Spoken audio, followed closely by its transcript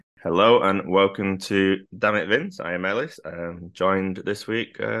Hello and welcome to Damn It Vince. I am Ellis. Joined this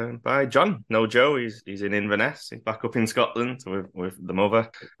week by John. No Joe. He's in Inverness. He's back up in Scotland with the mother,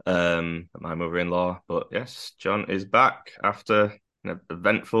 my mother-in-law. But yes, John is back after an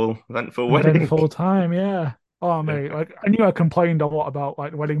eventful wedding. Eventful time, yeah. Oh Yeah. mate, like I knew I complained a lot about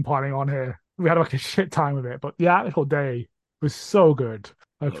like wedding planning on here. We had like a shit time with it, but the actual day was so good.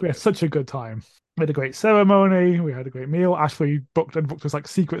 Like Oh, we had good. such a good time. We had a great ceremony. We had a great meal. Ashley booked us like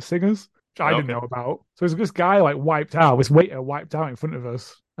secret singers, which I didn't know Okay. about. So this guy like wiped out. This waiter wiped out in front of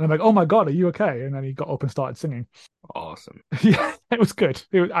us, and I'm like, "Oh my God, are you okay?" And then he got up and started singing. Awesome. Yeah, it was good.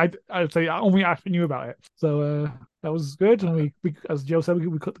 I'd say only Ashley knew about it. So that was good. And we as Joe said,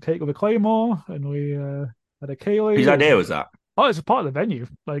 we cut the cake with a claymore, and we had a Whose Kaylee, idea and was that? oh, it's a part of the venue.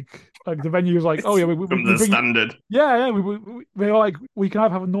 Like the venue was like, oh It's yeah, from we the bring standard. yeah, yeah. They were like, we can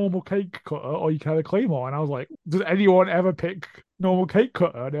either have a normal cake cutter or you can have a claymore. And I was like, does anyone ever pick normal cake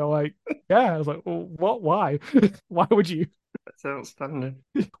cutter? And they were like, yeah. I was like, well, what? Why? Why would you? That's outstanding.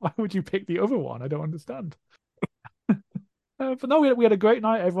 Why would you pick the other one? I don't understand. But no, we had a great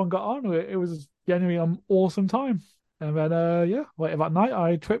night. Everyone got on. It was genuinely an awesome time. And then, yeah, later that night,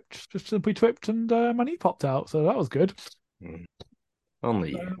 I tripped, just simply tripped, and my knee popped out. So that was good. Mm,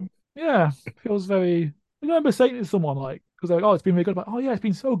 only you. Yeah, feels very. I remember saying to someone like, because they're like, "Oh, it's been really good." I'm like, "Oh yeah, it's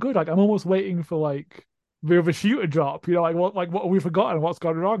been so good." Like, I'm almost waiting for like the other shoe to drop. You know, what have we forgotten? What's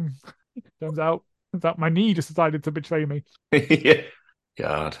gone wrong? Turns out that my knee just decided to betray me. Yeah.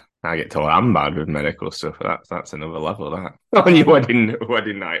 God, I get told I'm bad with medical stuff. That's another level. That on I your know.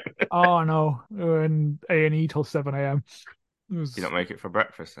 wedding night. Oh no, we were in A&E till 7 a.m. It You don't was. make it for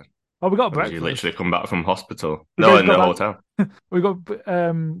breakfast then? Oh, we got Or did you breakfast. literally come back from hospital? We No, guys in got the back.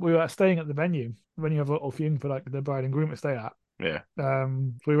 hotel. We were staying at the venue. The venue have a little thing for like the bride and groom to stay at. Yeah.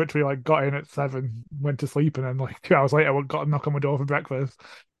 We literally like got in at 7, went to sleep, and then like 2 hours later, we got a knock on the door for breakfast.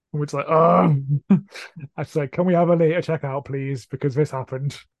 And we're just like, oh, I said, can we have a later checkout, please? Because this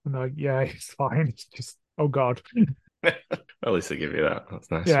happened. And they're like, yeah, it's fine. It's just, oh God. At least they give you that.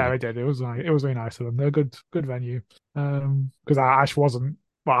 That's nice of Yeah, you. I did. It was nice. It was really nice of them. They're a good venue. Because Ash wasn't.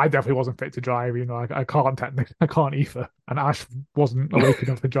 Well, I definitely wasn't fit to drive. You know, I can't technically, I can't either. And Ash wasn't awake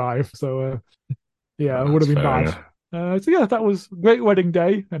enough to drive. So, yeah, it would That's have been fair bad. enough. So yeah, that was great wedding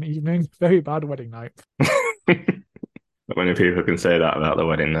day and evening. Very bad wedding night. Not many people can say that about the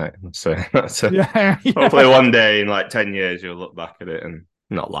wedding night. So Yeah, hopefully yeah. one day in like 10 years you'll look back at it and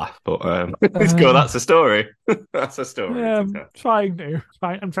not laugh, but it's cool. Um, That's a story. That's a story yeah, to I'm tell. trying to.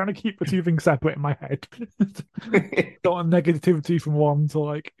 I'm trying to keep the two things separate in my head. Don't want negativity from one to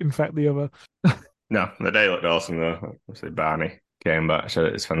like infect the other. No, the day looked awesome though. Obviously Barney came back, said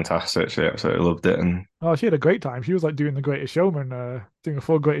it's fantastic. She absolutely loved it. And Oh, she had a great time. She was like doing the Greatest Showman, doing a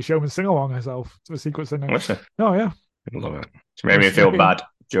full Greatest Showman sing along herself to the secret singing. listen, Oh yeah, I love it. She it made me was feel very. bad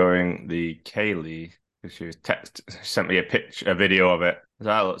during the Kaylee because she was sent me a video of it.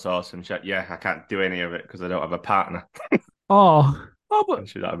 That looks awesome. She said, yeah, I can't do any of it because I don't have a partner. Oh, oh,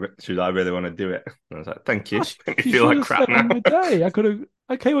 but And I really want to do it. And I was like, thank oh, you. Make me she feel should like have stayed crap on now. the day.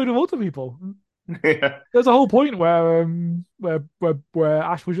 I came with other people. Yeah. There's a whole point where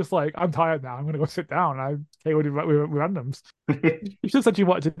Ash was just like, I'm tired now. I'm gonna go sit down. I came with randoms. You should have said you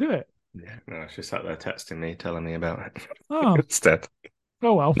wanted to do it. Yeah, no, she sat there texting me, telling me about it Oh, instead.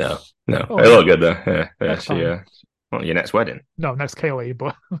 oh well. No, no, Oh it well. looked good though. Yeah, yeah. Next time. Well, your next wedding. No, next Kaylee,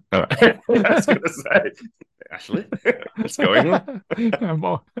 but All right. I was gonna say, Ashley, what's going on?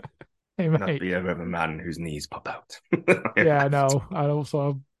 Well, hey Not mate. the other man whose knees pop out. Yeah, no. I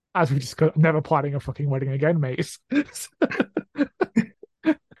also, as we discussed, I'm never planning a fucking wedding again, mate. You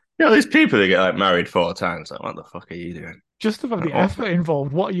know, these people that get like married 4 times. Like, what the fuck are you doing? Just about Like, the what? effort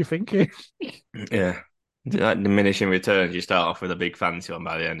involved. What are you thinking? Yeah. Like diminishing returns. You start off with a big fancy one.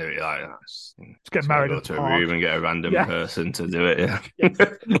 By the end of it, you're like, oh, Just get just want to married go at the to a room park. and get a random Yeah, person to do it. yes.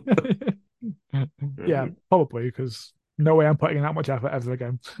 Yeah. Yeah, Mhm. probably because no way I'm putting in that much effort ever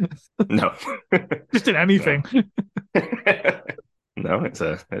again. No. Just in No. anything. No, it's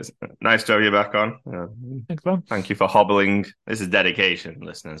nice to have you back on. Thanks, man. Thank you for hobbling. This is dedication,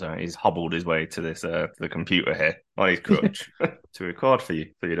 listeners. Right? He's hobbled his way to this to the computer here on his crutch to record for you,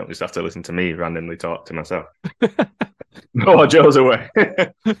 so you don't just have to listen to me randomly talk to myself. No, Joe's away.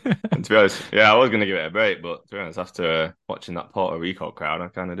 And to be honest, yeah, I was going to give it a break, but to be honest, after watching that Puerto Rico crowd, I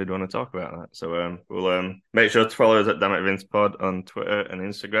kind of did want to talk about that. So we'll make sure to follow us at Damn It Vince Pod on Twitter and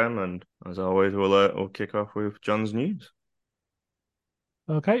Instagram, and as always, we'll kick off with John's news.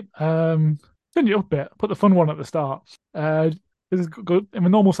 Okay. Turn it up a bit. Put the fun one at the start. This is good. In the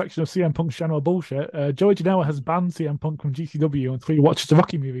normal section of CM Punk's general bullshit, Joey Janela has banned CM Punk from GCW and 3 watches the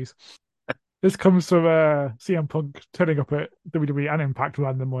Rocky movies. This comes from CM Punk turning up at WWE and Impact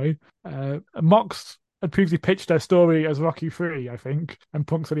randomly. Mox had previously pitched their story as Rocky 3, I think, and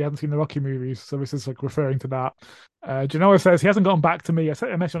Punk said he hadn't seen the Rocky movies, so this is like referring to that. Genoa says he hasn't gotten back to me. I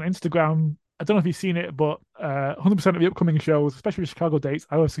sent a message on Instagram. I don't know if you've seen it, but 100% of the upcoming shows, especially the Chicago dates,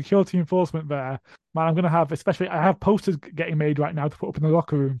 I have security enforcement there. Man, I'm going to have, especially, I have posters getting made right now to put up in the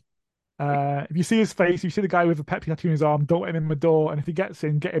locker room. If you see his face, you see the guy with a Pepsi tattoo in his arm, don't let him in the door. And if he gets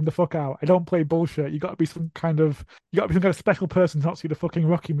in, get him the fuck out. I don't play bullshit. You got to be some kind of special person to not see the fucking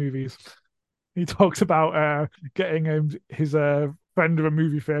Rocky movies. He talks about getting his friend of a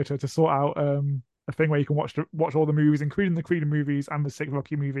movie theater to sort out a thing where you can watch all the movies, including the Creed movies and the sixth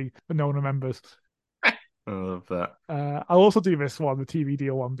Rocky movie that no one remembers. I love that. I'll also do this one, the TV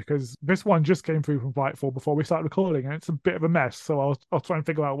deal one, because this one just came through from Fightful before we started recording, and it's a bit of a mess. So I'll try and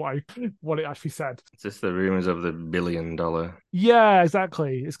figure out what it actually said. It's just the rumors of the $1 billion. Yeah,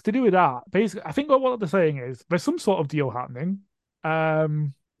 exactly. It's to do with that. Basically, I think what they're saying is there's some sort of deal happening.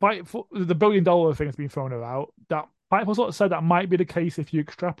 Fightful, the $1 billion thing has been thrown about. That Fightful sort of said that might be the case if you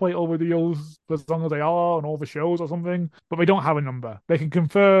extrapolate all the deals for as long as they are on all the shows or something, but they don't have a number. They can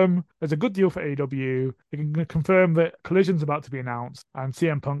confirm there's a good deal for AEW. They can confirm that Collision's about to be announced and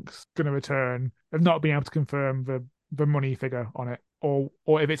CM Punk's going to return. They've not been able to confirm the money figure on it, or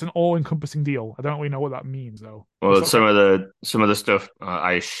if it's an all-encompassing deal. I don't really know what that means though. Well, some of the stuff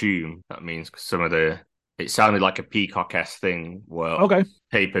I assume that means it sounded like a Peacock-esque thing where Okay.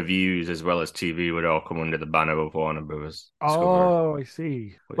 pay-per-views as well as TV would all come under the banner of Warner Brothers Discovery. Oh, I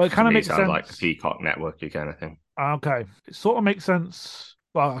see. Well, it kind of makes sense. Like the Peacock networky kind of thing. Okay. It sort of makes sense.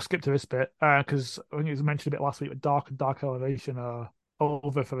 Well, I'll skip to this bit because I think it was mentioned a bit last week with Dark and Dark Elevation are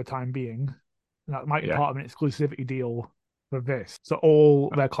over for the time being. And that might be part of an exclusivity deal for this. So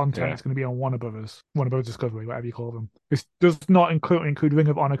all their content is going to be on Warner Brothers Discovery, whatever you call them. This does not include Ring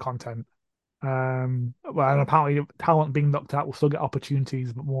of Honor content. And apparently talent being knocked out will still get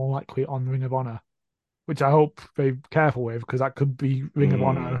opportunities, but more likely on Ring of Honor, which I hope they're careful with, because that could be Ring of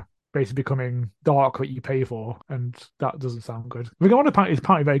Honor basically becoming Dark that you pay for, and that doesn't sound good. Ring of Honor is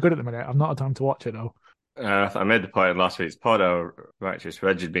apparently very good at the minute. I've not had time to watch it though. I made the point in last week's pod how Righteous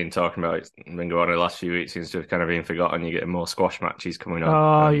Reg had been talking about Ring of Honor the last few weeks. Seems to have kind of been forgotten. You're getting more squash matches coming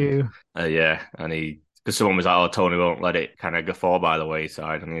on. Yeah, and because someone was like, "Oh, Tony won't let it kind of fall by the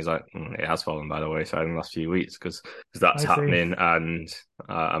wayside," and he's like, "It has fallen by the wayside in the last few weeks because that's happening." And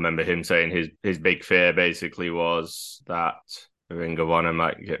I remember him saying his big fear basically was that Ring of Honor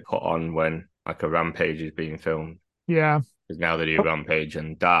might get put on when like a Rampage is being filmed. Yeah, because now they do Rampage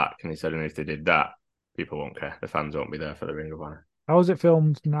and Dark, and he said, and if they did that, people won't care. The fans won't be there for the Ring of Honor. How is it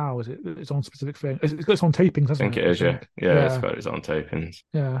filmed now? Is it its own specific thing? It's got its own tapings, hasn't it? I think it is, yeah. It's got its own tapings.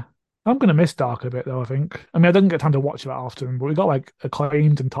 Yeah. I'm going to miss Dark a bit, though, I think. I mean, I didn't get time to watch it that often, but we got, like,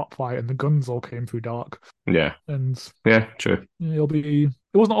 Acclaimed and Top Flight, and the guns all came through Dark. Yeah. And yeah, true. It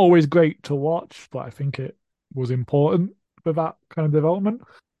wasn't always great to watch, but I think it was important for that kind of development.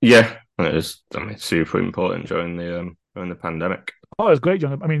 Yeah, it was, super important during the pandemic. Oh, it was great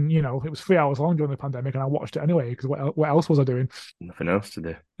during I mean, it was 3 hours long during the pandemic, and I watched it anyway, because what else was I doing? Nothing else to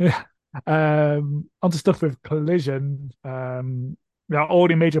do. Yeah. Onto stuff with Collision. There are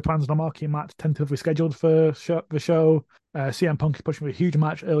already major plans on a marquee match tentatively scheduled for the show. CM Punk is pushing for a huge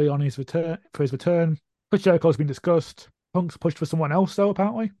match early on his return. Chris Jericho has been discussed. Punk's pushed for someone else, though,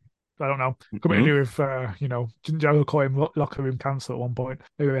 apparently. I don't know. Could be to do with, Jericho calling locker room cancer at one point.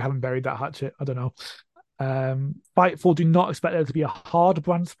 Maybe they haven't buried that hatchet. I don't know. Fightful do not expect there to be a hard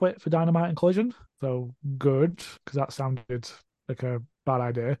brand split for Dynamite and Collision. So good, because that sounded like a bad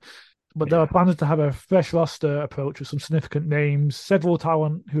idea. But there are plans to have a fresh roster approach with some significant names, several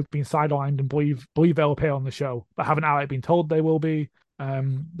talent who have been sidelined and believe they'll appear on the show, but haven't outright been told they will be. There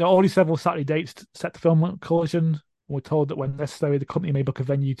are already several Saturday dates set to film Collision. We're told that when necessary, the company may book a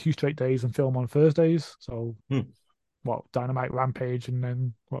venue 2 straight days and film on Thursdays. So, Dynamite, Rampage, and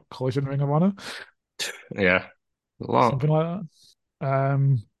then Collision, Ring of Honor? Yeah, a lot. Something like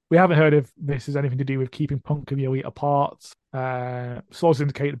that. We haven't heard if this has anything to do with keeping Punk and the Elite apart. Sources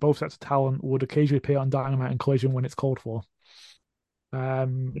indicate that both sets of talent would occasionally appear on Dynamite and Collision when it's called for.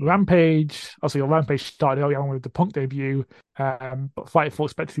 Rampage started early on with the Punk debut, but Fightful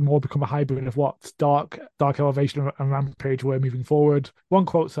expected to more become a hybrid of what Dark Elevation and Rampage were moving forward. One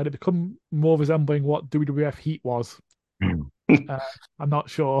quote said it become more resembling what WWF Heat was. I'm not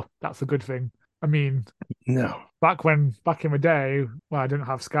sure that's a good thing. I mean, no. Back in the day when I didn't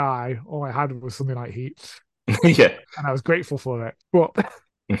have Sky, all I had was Sunday Night Heat. Yeah. And I was grateful for it. But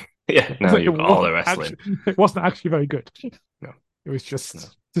yeah, now you've got all the wrestling. It wasn't actually very good. No. It was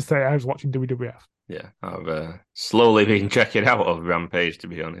just to say I was watching WWF. Yeah, I've slowly been checking out of Rampage, to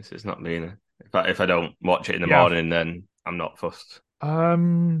be honest. It's not been If I don't watch it in the Yeah. morning, then I'm not fussed.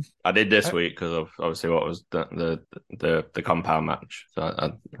 Um, I did this I- week because of obviously what was the compound match, so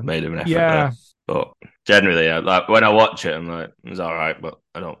I made an effort yeah. there. But generally, like when I watch it, I'm like, it's all right, but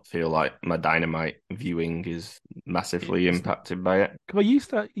I don't feel like my Dynamite viewing is massively It's impacted by it.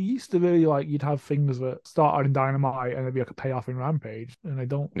 because I used to really like you'd have things that started in Dynamite and there'd be like a payoff in Rampage, and they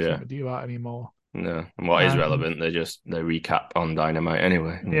don't seem Yeah, to do that anymore. no. And what is And relevant, they recap on Dynamite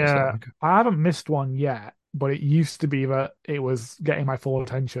anyway. And it's yeah, like, I haven't missed one yet, but it used to be that it was getting my full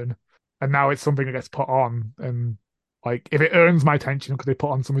attention, and now it's something that gets put on, and like if it earns my attention because they put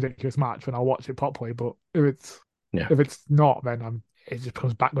on some ridiculous match, then I'll watch it properly. But if it's yeah, if it's not, then it just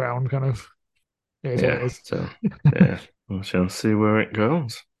becomes background kind of. It is what it yeah. is. So yeah, we shall see where it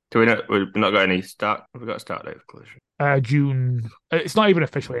goes. Do we not? We've not got any start. Have we got a start date for Collision? June. It's not even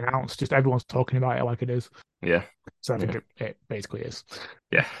officially announced. Just everyone's talking about it like it is. Yeah, So I think yeah, it basically is.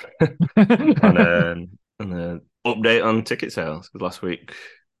 yeah. And then update on ticket sales because last week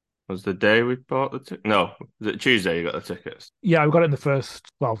was the day we bought the ticket. No, was it Tuesday you got the tickets? Yeah, we got it in the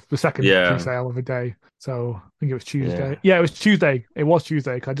second Yeah, pre-sale of the day. So I think it was yeah. Tuesday. Yeah, it was Tuesday. It was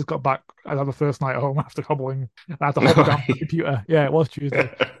Tuesday 'cause I just got back. I had the first night at home after hobbling. I had to hobble down my computer. Yeah, it was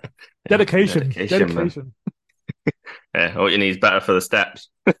Tuesday. Yeah, Dedication, dedication, man. dedication. Yeah, all you need is better for the steps.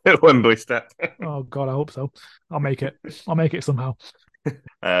 Wembley steps. Oh God, I hope so. I'll make it. I'll make it somehow.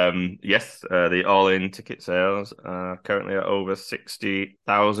 Yes, the all-in ticket sales are currently at over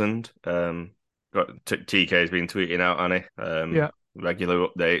 60,000. Got TK's been tweeting out on it. Yeah, Regular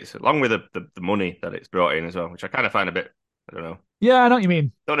updates, along with the money that it's brought in as well, which I kind of find a bit. I don't know. yeah, I know what you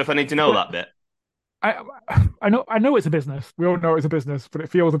mean. Don't know if I need to know that bit. I I know it's a business. We all know it's a business, but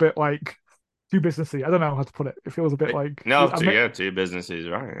it feels a bit like too businessy. I don't know how to put it. It feels a bit like No, two businesses,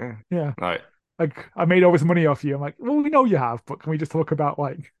 right? Yeah, yeah, like like I made all this money off you. I'm like, well, we know you have, but can we just talk about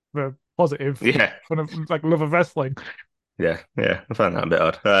like the positive yeah, kind of like love of wrestling? yeah. I find that a bit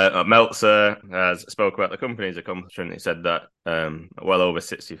odd. Meltzer has spoke about the company's accomplishment. He said that well over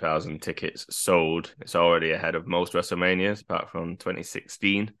 60,000 tickets sold. It's already ahead of most WrestleManias, apart from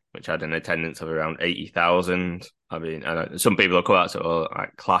 2016, which had an attendance of around 80,000. I mean, some people have come out and said, "Oh,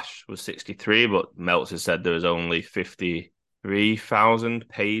 like Clash was 63," but Meltzer said there was only 53,000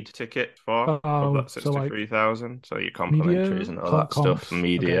 paid tickets for of Oh, that so like 63,000. So your media complimentaries and all that stuff, comps. Okay.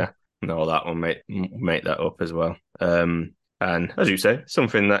 media and all that will make that up as well. And as you say,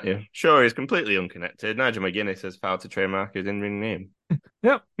 something that you're sure is completely unconnected. Nigel McGuinness has filed to trademark his in-ring name.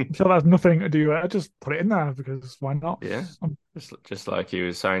 Yep. So that's nothing to do. I just put it in there because why not? Yeah, Um, just like he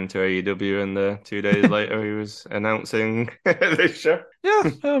was signed to AEW, and 2 days later he was announcing this show. yeah,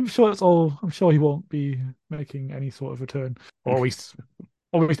 I'm sure it's all. I'm sure he won't be making any sort of return, or at least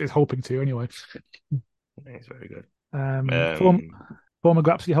it's hoping to anyway. It's very good. Former Um,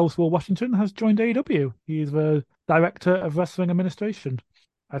 Grapsy host Will Washington has joined AEW. He's the director of wrestling administration.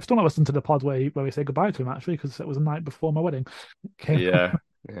 I've still not listened to the pod where we say goodbye to him actually because it was the night before my wedding. Okay. yeah,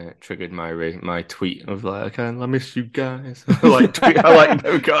 it triggered my tweet of like, I miss you guys. I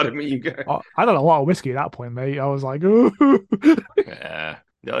never got to meet you guys. I had a lot of whiskey at that point, mate. I was like, ooh. Yeah,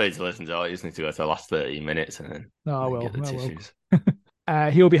 you don't need to listen to all. You just need to go to the last 30 minutes and No, I then will. get the I will. tissues.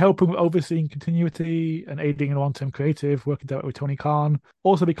 He'll be helping with overseeing continuity and aiding in long-term creative, working directly with Tony Khan.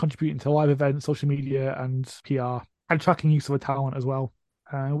 Also be contributing to live events, social media, and PR, and tracking use of the talent as well.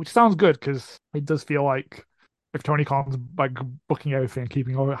 Which sounds good because it does feel like if Tony Khan's like booking everything,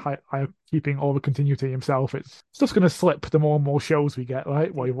 keeping all the continuity himself, it's just going to slip the more and more shows we get,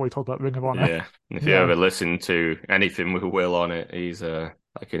 right? Well, you've already talked about Ring of Honor. Yeah, if you Yeah. ever listen to anything with Will on it, he's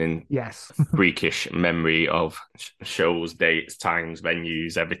like an Yes. freakish memory of shows, dates, times,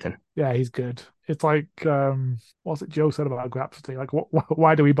 venues, everything. Yeah, he's good. It's like what's it Joe said about Grapsity? Like,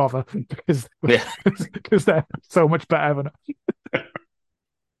 why do we bother? Because Yeah, they're so much better than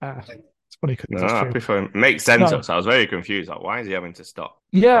it's funny because no, it's I true. prefer it makes sense. No, So I was very confused. Like, why is he having to stop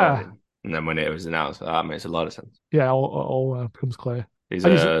yeah, recording? And then when it was announced, that makes a lot of sense. yeah, all becomes clear. He's I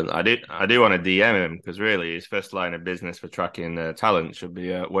just, I do want to DM him because really his first line of business for tracking talent should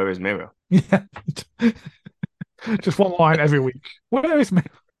be where is Miro? yeah, just one line every week. Where is me?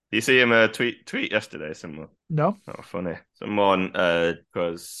 You see him tweet yesterday, someone. No. Oh, funny. Someone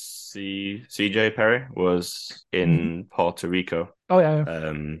because CJ Perry was in Puerto Rico Oh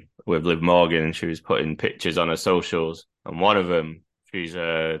yeah. with Liv Morgan, and she was putting pictures on her socials, and one of them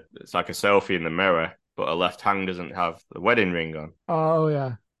it's like a selfie in the mirror, but her left hand doesn't have the wedding ring on. Oh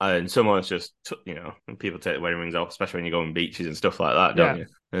yeah. And someone's just, and people take the wedding rings off, especially when you go on beaches and stuff like that, don't Yeah. you?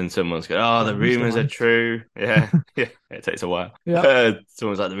 And someone's going, oh, the At least rumors are true. Yeah, yeah, it takes a while. Yeah.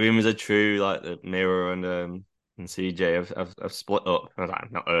 Someone's like, the rumors are true, like the Mirror and and CJ have split up. I was like,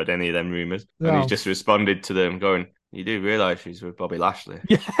 I've not heard any of them rumours. And he's No. just responded to them going, you do realise she's with Bobby Lashley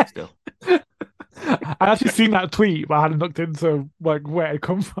Yeah. still. I actually seen that tweet, but I hadn't looked into like where it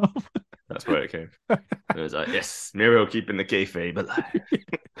come from. That's where it came. It was like, yes, Miro keeping the kayfabe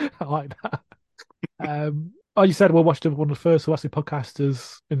alive. I like that. Like you said, we're watching one of the first wrestling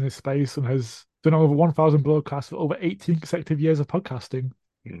podcasters in this space and has done over 1,000 broadcasts for over 18 consecutive years of podcasting.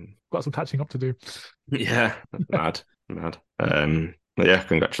 Got some catching up to do. Yeah, mad. But yeah,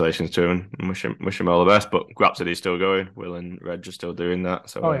 congratulations to him and wish him all the best. But Grapsody's still going. Will and Reg are still doing that.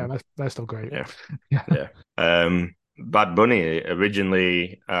 So yeah, they're still great. Yeah. Bad Bunny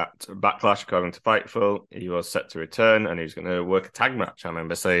originally at Backlash, according to Fightful, he was set to return and he was going to work a tag match. I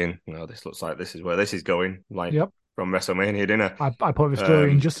remember saying, this looks like this is where this is going, like from WrestleMania, didn't I? I put the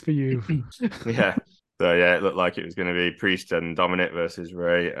story in just for you. Yeah. So yeah, it looked like it was going to be Priest and Dominic versus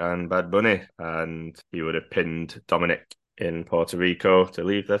Ray and Bad Bunny, and he would have pinned Dominic in Puerto Rico to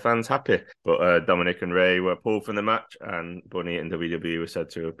leave their fans happy. But Dominic and Ray were pulled from the match, and Bunny and WWE were said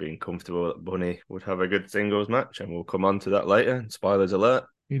to have been comfortable that Bunny would have a good singles match, and we'll come on to that later. Spoilers alert.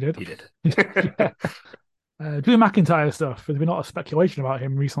 He did. Yeah. Drew McIntyre stuff. There's been a lot of speculation about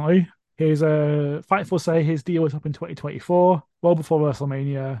him recently. His Fightful say his deal is up in 2024, well before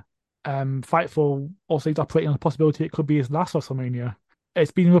WrestleMania. Fightful also is operating on the possibility it could be his last WrestleMania.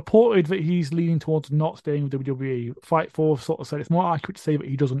 It's been reported that he's leaning towards not staying with WWE. Fightful sort of said it's more accurate to say that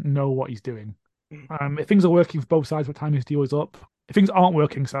he doesn't know what he's doing. If things are working for both sides by the time his deal is up, if things aren't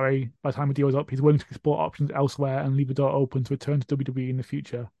working, by the time the deal is up, he's willing to explore options elsewhere and leave the door open to return to WWE in the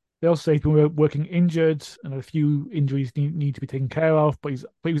future. They also say he's been working injured and a few injuries need to be taken care of, but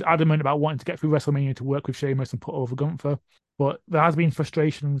he was adamant about wanting to get through WrestleMania to work with Sheamus and put over Gunther. But there has been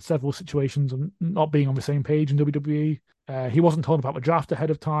frustration in several situations and not being on the same page in WWE. He wasn't told about the draft ahead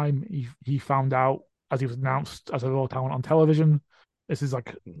of time. He found out as he was announced as a Raw talent on television. This is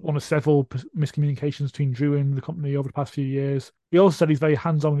like one of several miscommunications between Drew and the company over the past few years. He also said he's very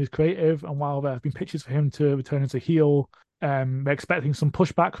hands-on with his creative, and while there have been pitches for him to return as a heel, they're expecting some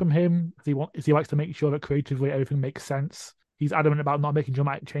pushback from him. He likes to make sure that creatively everything makes sense. He's adamant about not making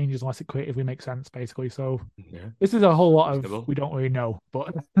dramatic changes unless it creatively makes sense, basically. So this is a whole lot of we don't really know,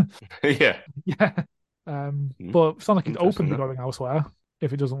 but yeah. But it's not like he's openly going elsewhere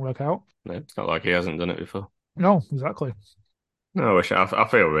if it doesn't work out. No, it's not like he hasn't done it before. No, exactly. No, I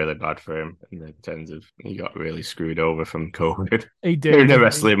feel really bad for him in terms of he got really screwed over from COVID. He did.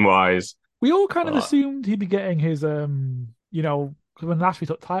 Wrestling wise. We all kind of assumed he'd be getting his because when Lashley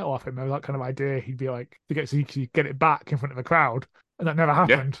took title off him, there was that kind of idea he'd be like to get it back in front of the crowd, and that never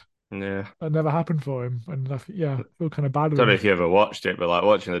happened. Yeah, that never happened for him, and I feel kind of bad. I don't know if you ever watched it, but like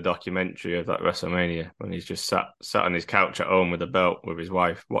watching the documentary of that WrestleMania when he's just sat on his couch at home with a belt with his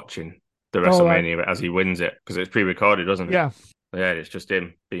wife watching the WrestleMania as he wins it because it's pre-recorded, wasn't it? Yeah, it's just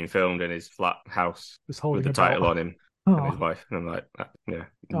him being filmed in his flat house with the title on him and his wife, and I'm like,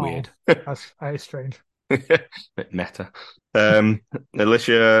 weird. That is strange. Bit meta.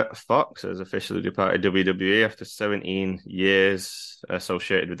 Alicia Fox has officially departed WWE after 17 years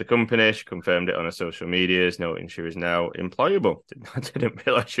associated with the company. She confirmed it on her social medias, noting she was now employable. I didn't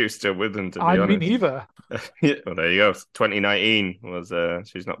realize she was still with them, to be honest. I mean, either. Well, there you go. 2019 was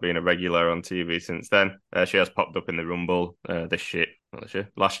she's not been a regular on TV since then. She has popped up in the Rumble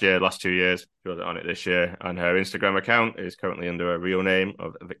last 2 years. She wasn't on it this year, and her Instagram account is currently under a real name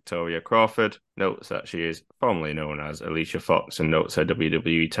of Victoria Crawford. Notes that she is formerly known as Alicia Fox, and notes her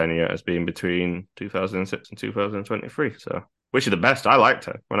WWE tenure as being between 2006 and 2023. So, wish her the best. I liked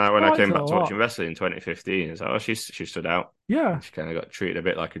her when I came back to watching wrestling in 2015. It's like, she stood out. Yeah, she kind of got treated a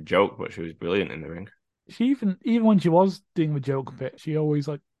bit like a joke, but she was brilliant in the ring. She even when she was doing the joke bit, she always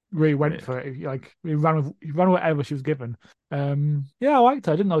really went for it. He ran with whatever she was given. I liked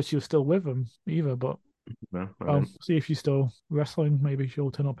her. I didn't know she was still with him either, but see if she's still wrestling. Maybe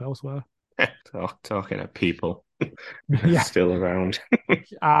she'll turn up elsewhere. Talking to people still around.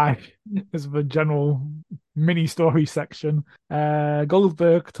 There's the general mini story section.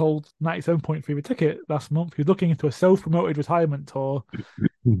 Goldberg told 97.3 the ticket last month he was looking into a self-promoted retirement tour.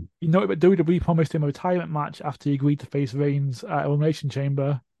 He noted that WWE promised him a retirement match after he agreed to face Reigns at Elimination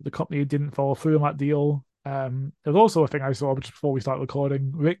Chamber. The company didn't follow through on that deal. There was also a thing I saw just before we start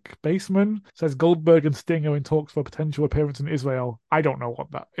recording. Rick Baseman says Goldberg and Sting are in talks for a potential appearance in Israel. I don't know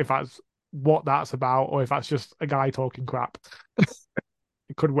what that's about, or if that's just a guy talking crap.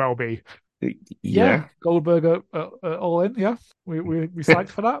 It could well be. Yeah. Goldberg all in. Yeah, we psyched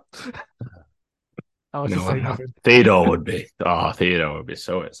for that. I was just saying nothing. Theodore would be. Theodore would be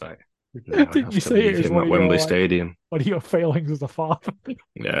so excited. Didn't you say it was at Wembley Stadium? One of your failings as a father.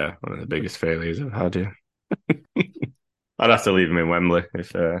 Yeah, one of the biggest failures I've had. Yeah. I'd have to leave him in Wembley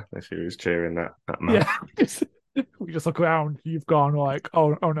if he was cheering that man. Yeah, we just look around. You've gone like,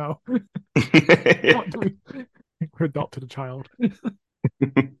 oh no, Yeah. what do we adopted a child.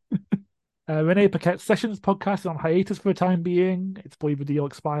 Renee Paquette's Sessions podcast is on hiatus for the time being. It's believed the deal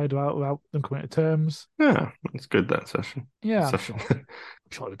expired without them coming to terms. Yeah, it's good that session. Yeah, I'm Session. sure. I'm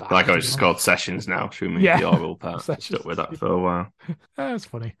sure it'll be Like back, I to was be just honest. called Sessions now. Should make Yeah, the oral part. Sessions. Stuck with that for a while. That's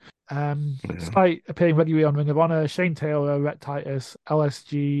funny. Yeah. Despite appearing regularly on Ring of Honor, Shane Taylor, Rhett Titus,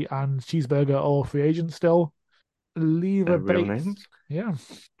 LSG, and Cheeseburger are all free agents still. Lever Real Bates, names. yeah,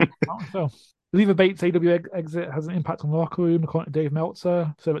 so Lever Bates' AW exit has an impact on the locker room, according to Dave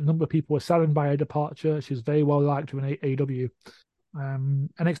Meltzer. So a number of people were saddened by her departure. She was very well liked within AW.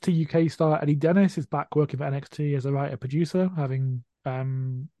 NXT UK star Eddie Dennis is back working for NXT as a writer producer, having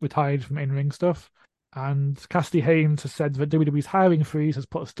retired from in-ring stuff. And Cassidy Haynes has said that WWE's hiring freeze has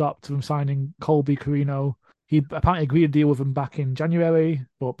put a stop to him signing Colby Carino. He apparently agreed to deal with him back in January,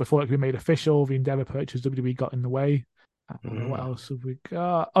 but before it could be made official, the Endeavor purchase WWE got in the way. What else have we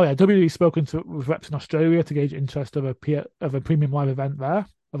got? Oh yeah, WWE's spoken with reps in Australia to gauge interest of a premium live event there.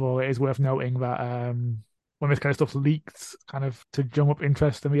 Although it is worth noting that when this kind of stuff's leaked, kind of to drum up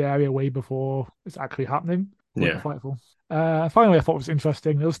interest in the area way before it's actually happening. Yeah. Fightful. Finally, I thought it was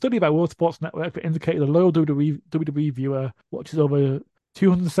interesting. There was a study by World Sports Network that indicated a loyal WWE viewer watches over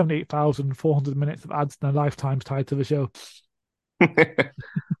 278,400 minutes of ads in their lifetimes tied to the show.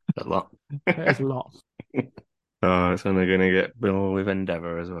 A lot. That is a lot. Oh, it's only going to get Bill with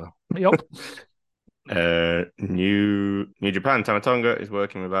Endeavor as well. Yep. New Japan, Tama Tonga is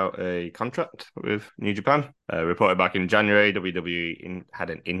working without a contract with New Japan. Reported back in January, WWE had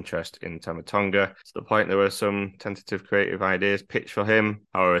an interest in Tama Tonga to the point there were some tentative creative ideas pitched for him.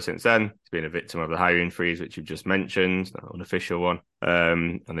 However, since then, he's been a victim of the hiring freeze, which you've just mentioned, an unofficial one,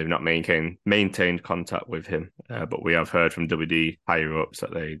 and they've not maintained contact with him. But we have heard from WWE higher ups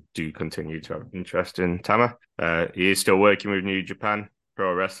that they do continue to have interest in Tama. He is still working with New Japan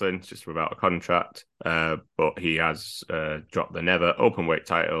Pro Wrestling, just without a contract, but he has dropped the never openweight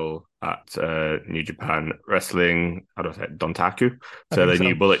title at New Japan Wrestling, how do I say it, Dontaku, to the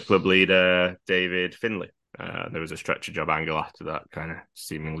new Bullet Club leader, David Finlay. There was a stretcher job angle after that, kind of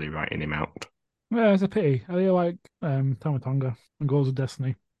seemingly writing him out. Yeah, it's a pity. I really like Tama Tonga and Goals of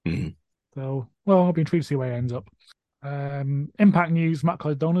Destiny. Mm-hmm. So, well, I'll be intrigued to see where he ends up. Impact news, Matt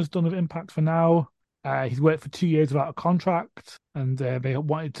Cardona's done with Impact for now. He's worked for 2 years without a contract, and they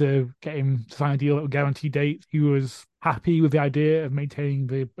wanted to get him to sign a deal that would guarantee dates. He was happy with the idea of maintaining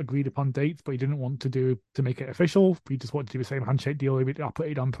the agreed upon dates, but he didn't want to make it official. He just wanted to do the same handshake deal it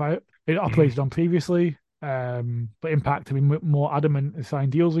operated on previously. But Impact have been more adamant in signing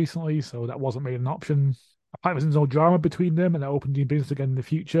deals recently, so that wasn't made an option. Apparently, there's no drama between them, and they're open to doing business again in the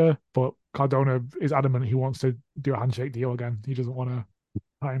future. But Cardona is adamant he wants to do a handshake deal again. He doesn't want to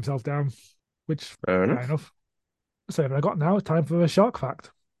tie himself down. Which, fair enough. So I got now, it's time for a shark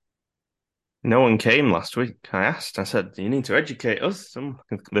fact. No one came last week. I said, you need to educate us,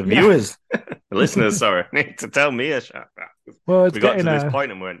 the viewers, the listeners, sorry, need to tell me a shark fact. Well, we got to this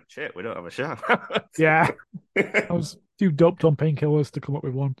point and went, shit, we don't have a shark. Yeah. I was too doped on painkillers to come up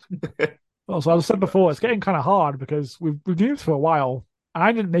with one. Also, as I said before, it's getting kind of hard because we've been doing this for a while.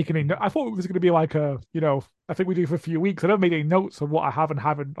 I didn't make any. I thought it was going to be like a, I think we do for a few weeks. I don't make any notes of what I have and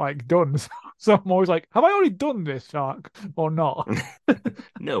haven't done. So I'm always like, have I already done this, Shark, or not?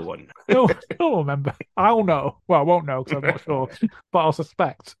 No one. No one remember. I'll know. Well, I won't know because I'm not sure, but I'll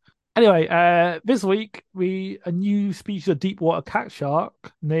suspect. Anyway, this week a new species of deep water cat shark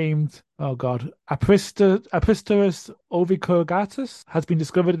named Apristurus ovicorgatus has been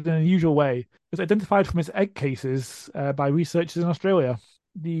discovered in an unusual way. It was identified from its egg cases by researchers in Australia.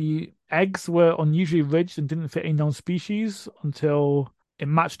 The eggs were unusually ridged and didn't fit any known species until it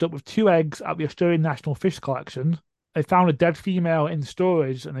matched up with 2 eggs at the Australian National Fish Collection. They found a dead female in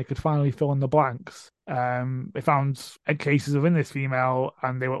storage and they could finally fill in the blanks. They found egg cases within this female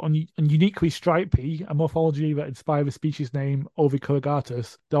and they were uniquely stripy, a morphology that inspired the species name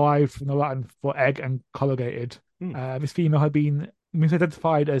Ovicorgatus, derived from the Latin for egg and corrugated. This female had been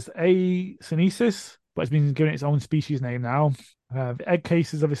misidentified as A. sinensis, but it's been given its own species name now. The egg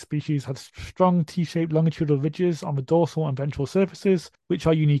cases of this species had strong T-shaped longitudinal ridges on the dorsal and ventral surfaces, which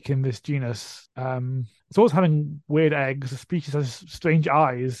are unique in this genus. It's always having weird eggs. The species has strange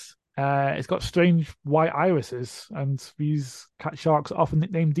eyes. It's got strange white irises, and these cat sharks are often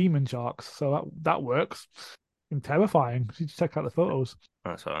nicknamed demon sharks, so that works. And terrifying. You should check out the photos.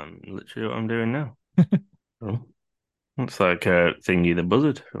 That's literally what I'm doing now. Oh. Looks like Thingy the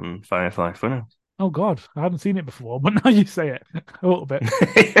Buzzard from Firefly Funhouse. Oh God, I hadn't seen it before, but now you say it a little bit.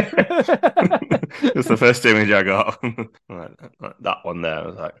 It's the first image I got. Like that one there. I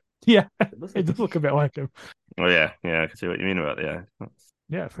was like, Yeah, it does look a bit like him. oh yeah, I can see what you mean about the eye.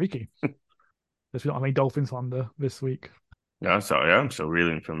 Yeah, freaky. There's not any Dolphin slander this week. Yeah, I'm sorry, I'm still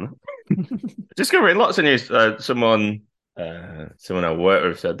reeling from that. Discovering lots of news. Someone I work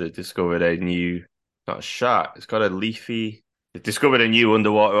with said they discovered a new, not a shark. It's got a leafy. They discovered a new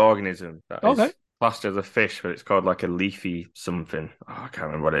underwater organism that Okay. is classed as a fish, but it's called like a leafy something. Oh, I can't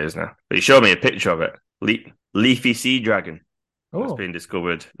remember what it is now. But he showed me a picture of it. Leafy sea dragon. That's Oh, been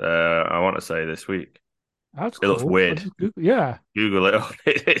discovered. I want to say this week. that's It looks cool. weird. Yeah, Google it.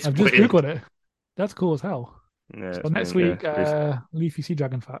 It's I've just weird. Googled it. That's cool as hell. Yeah, So it's next been week, Leafy Sea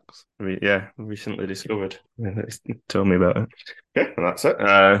Dragon facts. recently discovered. Yeah, told me about it. Yeah, and that's it.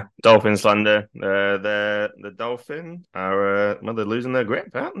 Dolphin slander. The dolphin are well, they're losing their grip,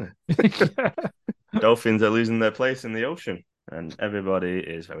 aren't they? Yeah. Dolphins are losing their place in the ocean, and everybody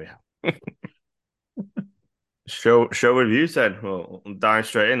is very happy. Show review said, well, I'll dive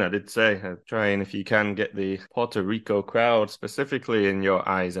straight in. I did say, try and if you can get the Puerto Rico crowd specifically in your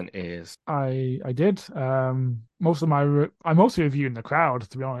eyes and ears. I did. Most of I'm mostly reviewing the crowd,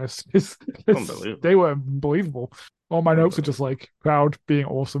 to be honest. Unbelievable. They were unbelievable. All my notes are just Unbelievable. like crowd being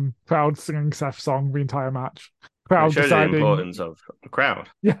awesome, crowd singing Seth's song the entire match, It crowd shows the deciding, importance of the crowd.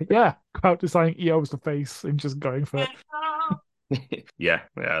 yeah, crowd deciding EO's the face and just going for it. Yeah,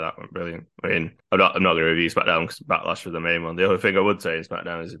 that went brilliant. I mean, I'm not going to review SmackDown because Backlash was the main one. The only thing I would say in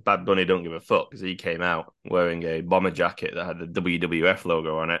SmackDown is Bad Bunny don't give a fuck because he came out wearing a bomber jacket that had the WWF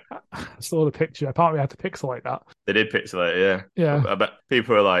logo on it. I saw the picture. Apparently, I had to pixelate that. They did pixelate it, yeah. Yeah. I bet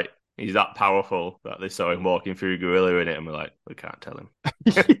people are like, he's that powerful that they saw him walking through Gorilla in it, and we're like, we can't tell him.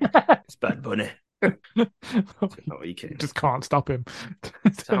 It's Bad Bunny. He came. Just can't stop him.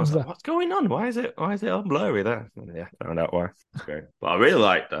 So I was like, what's going on? Why is it all blurry there? And yeah, found out why. It's great. But I really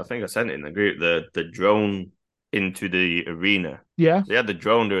liked, I think I sent it in the group, the drone into the arena. Yeah. They had the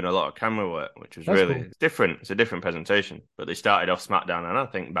drone doing a lot of camera work, which was really cool. different. It's a different presentation. But they started off SmackDown and I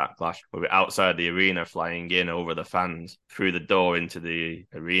think Backlash with it outside the arena, flying in over the fans through the door into the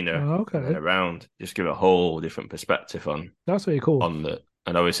arena and then around. Just give a whole different perspective on. That's really cool.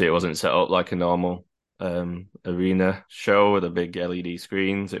 And obviously it wasn't set up like a normal arena show with the big LED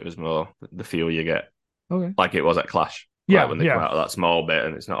screens. It was more the feel you get, like it was at Clash. Yeah, like when they come out of that small bit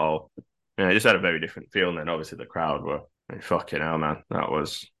and it's not all. It just had a very different feel. And then obviously the crowd were fucking hell, man. That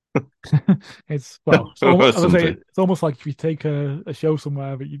was. It's almost like if you take a show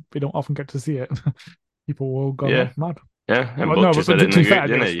somewhere but you don't often get to see it, people will go mad. Yeah, and well, Butcher said it in the group,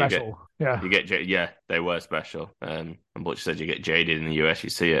 didn't he? Special. They were special. And Butcher said you get jaded in the US, you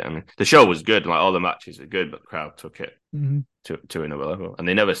see it. I mean, the show was good, like all the matches were good, but the crowd took it to another level, and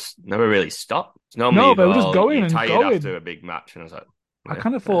they never really stopped. Normally, they were just going and tired going after a big match, and I was like, I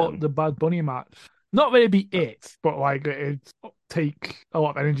kind of thought the Bad Bunny match, not that it'd be it, but like it'd take a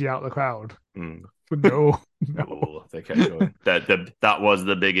lot of energy out of the crowd. But no. Ooh, they kept going. That was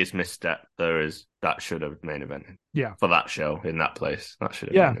the biggest misstep there is. That should have main evented. Yeah. For that show in that place. That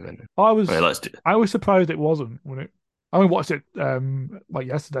should have main evented. I was surprised it wasn't when it. I only watched it like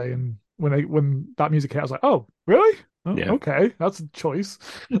yesterday, and when that music hit, I was like, oh, really? Oh, yeah. Okay, that's a choice.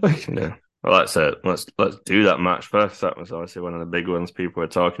 Yeah. Well, that's it. Let's do that match first. That was obviously one of the big ones people were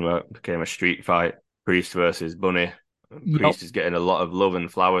talking about. It became a street fight. Priest versus Bunny. Priest is getting a lot of love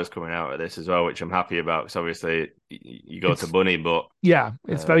and flowers coming out of this as well, which I'm happy about because obviously you go to Bunny, but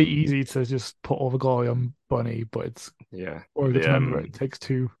it's very easy to just put all the glory on Bunny, but it's remember it takes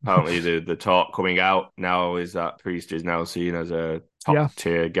two. Apparently, the talk coming out now is that Priest is now seen as a top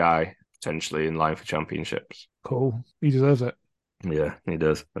tier guy, potentially in line for championships. Cool, he deserves it. Yeah, he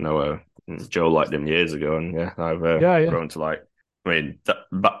does. I know Joe liked him years ago, and I've grown to like. I mean,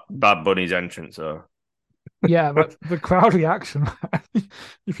 Bad Bunny's entrance are. Yeah, but the crowd reaction.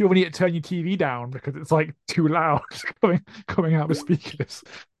 If you need to turn your TV down because it's like too loud coming out of the speakers.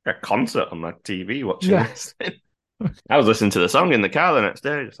 A concert on my TV watching this. I was listening to the song in the car the next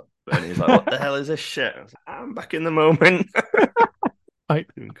day, and he's like, "What the hell is this shit?" I was like, "I'm back in the moment."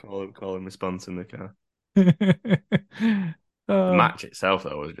 Call him response in the car. The match itself,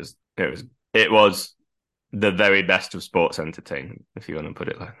 though, was just it was the very best of sports entertainment, if you want to put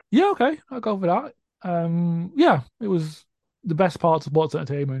it like that. Yeah, okay, I'll go for that. It was the best parts of sports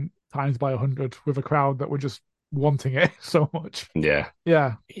entertainment times by 100 with a crowd that were just wanting it so much. Yeah.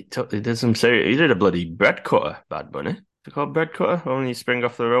 He did some serious. He did a bloody bread cutter, Bad Bunny. It's called bread cutter. Only you spring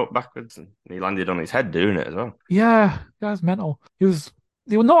off the rope backwards, and he landed on his head doing it as well. Yeah, that's mental.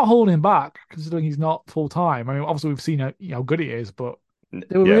 They were not holding him back considering he's not full time. I mean, obviously we've seen how good he is, but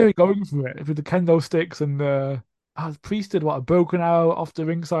They were Yeah, really going for it with the kendo sticks and the priest did what, a broken arrow off the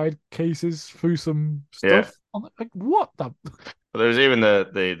ringside cases through some yeah. stuff. I'm like, what the? But there's even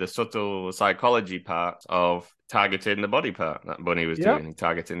the subtle psychology part of targeting the body part that Bunny was Yep, doing,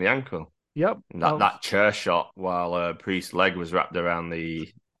 targeting the ankle. yep. And that chair shot while Priest's leg was wrapped around the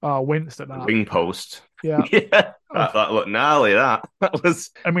Winced at that. ring post. Yeah. Yeah, Oh, that looked gnarly. That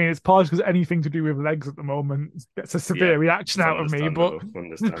was I mean, it's partly because anything to do with legs at the moment gets a yeah, severe reaction it's out of me, but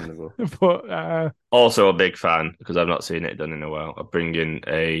understandable. but Also a big fan because I've not seen it done in a while of bringing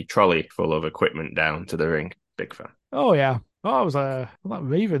a trolley full of equipment down to the ring. Big fan. oh yeah. Oh, it was that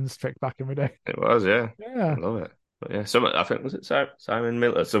Ravens trick back in the day. It was, yeah. Yeah. I love it. But yeah, some I think was it Simon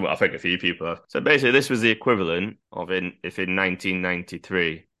Miller. Some I think a few people have. So basically, this was the equivalent of if in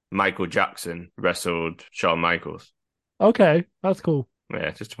 1993 Michael Jackson wrestled Shawn Michaels. Okay, that's cool.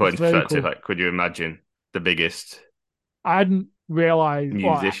 Yeah, just to put That's in very perspective, cool. like, could you imagine the biggest I hadn't realized.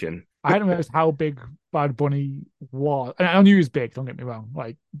 Well, musician? I hadn't realized how big Bad Bunny was. And I knew he was big, don't get me wrong.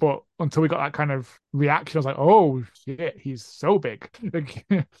 Like, but until we got that kind of reaction, I was like, oh shit, he's so big. Like,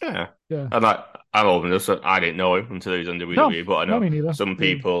 Yeah, yeah. and I'm old enough, so I didn't know him until he was on No, WWE. But I no, know me neither. some Yeah.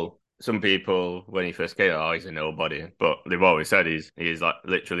 people. Some people, when he first came, oh, he's a nobody. But they've always said he's like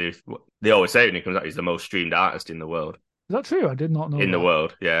literally. They always say when he comes out, he's the most streamed artist in the world. Is that true? I did not know In the that.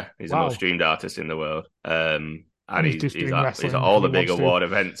 world, yeah, he's the most Wow. streamed artist in the world. And And he's just doing he's at wrestling all because he the big wants to. award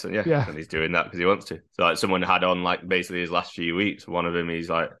events, and yeah, Yeah. and he's doing that because he wants to. So like someone had on like basically his last few weeks. One of them he's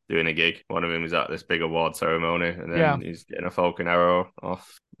like doing a gig. One of them is at this big award ceremony, and Yeah. then he's getting a falcon arrow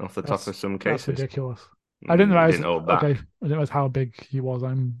off the top of some That's cases. ridiculous. I didn't He realize. didn't hold Okay, I back. didn't realize how big he was.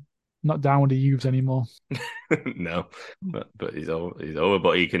 I'm not down with the youths anymore. No, but he's over,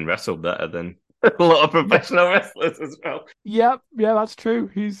 but he can wrestle better than a lot of Yeah. professional wrestlers as well. Yeah, yeah, that's true.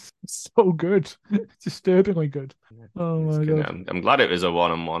 He's so good, disturbingly good. Oh my god. I'm glad it was a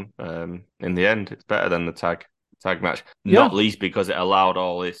one-on-one. In the end, it's better than the tag match. Yeah. Not least because it allowed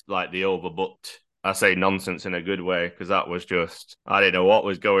all this like the overbooked. I say nonsense in a good way because that was just I didn't know what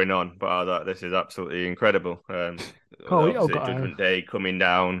was going on, but I thought this is absolutely incredible. Carlito Obviously got Judgment Day coming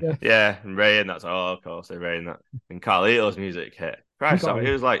down, yeah. yeah, and Ray, and that's of course they Ray and that, and Carlito's music hit. Christ, got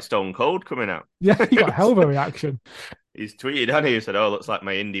it was like Stone Cold coming out. Yeah, he got a hell of a reaction. He's tweeted and he said, "Oh, looks like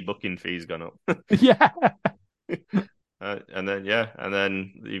my indie booking fee's gone up." Yeah. And then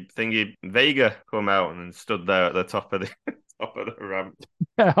the thingy Vega come out and stood there at the top of the top of the ramp.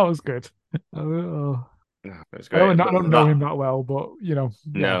 Yeah, that was good. Oh. No, it was I great. don't know him that well, but yeah,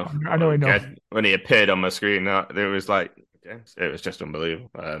 No, I know enough. when he appeared on my screen, it was like it was just unbelievable.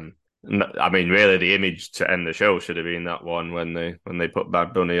 I mean, really, the image to end the show should have been that one when they put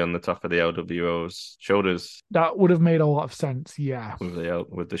Bad Bunny on the top of the LWO's shoulders. That would have made a lot of sense. Yeah,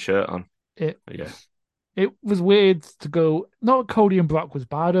 with the shirt on. Yeah. It was weird to go. Not Cody and Brock was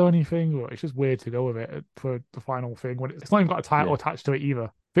bad or anything, but it's just weird to go with it for the final thing when it's not even got a title attached to it either.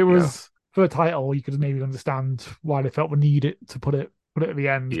 If it was for a title, you could maybe understand why they felt the need to put it at the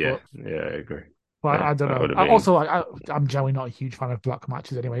end. Yeah, but, I agree. But I don't know. Also, I'm generally not a huge fan of black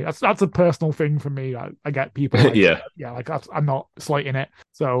matches anyway. That's a personal thing for me. I get people. I'm not slighting it.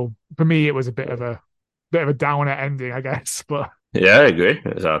 So for me, it was a bit of a downer ending, I guess. But yeah, I agree.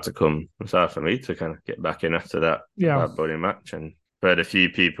 It's hard for me to kind of get back in after that Bad Bunny match. And I've heard a few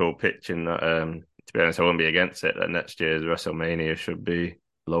people pitching that. To be honest, I wouldn't be against it. That next year's WrestleMania should be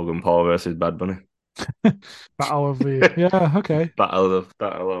Logan Paul versus Bad Bunny. Battle of the okay. Battle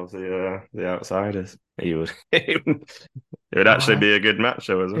of the outsiders. It would actually be a good match,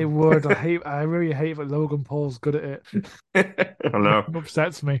 though, isn't it? It would. I really hate that Logan Paul's good at it. I know. It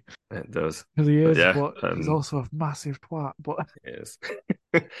upsets me. It does. Because he is, but he's also a massive twat. But he is.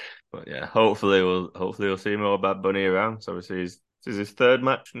 But yeah, hopefully we'll see more Bad Bunny around. So obviously this is his third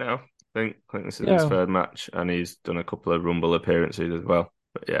match now. I think this is his third match, and he's done a couple of Rumble appearances as well.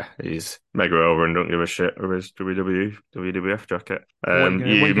 But yeah, he's mega over and don't give a shit of his WWF jacket.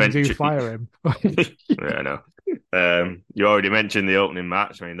 You mentioned fire him. Yeah, I know. You already mentioned the opening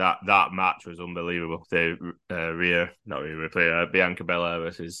match. I mean that match was unbelievable. The Bianca Belair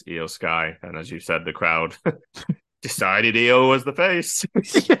versus Io Sky, and as you said, the crowd decided Io was the face.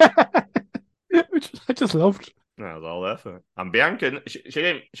 Yeah, which I just loved. That was all there for it. And Bianca,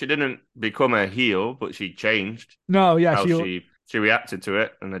 she didn't become a heel, but she changed. No, yeah, how she reacted to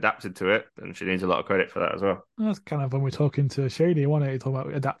it and adapted to it, and she needs a lot of credit for that as well. That's kind of when we're talking to Shady, wasn't it? Talking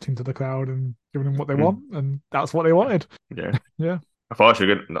about adapting to the crowd and giving them what they want, and that's what they wanted. Yeah, yeah. I thought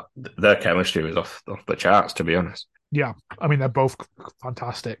their chemistry was off the charts, to be honest. Yeah, I mean they're both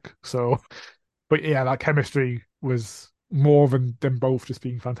fantastic. So, but yeah, that chemistry was more than both just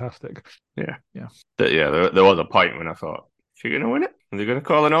being fantastic. Yeah, yeah. There was a point when I thought, is she gonna win it? Are they going to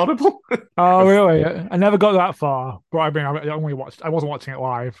call an audible? Oh, really? I never got that far, but I mean, I wasn't watching it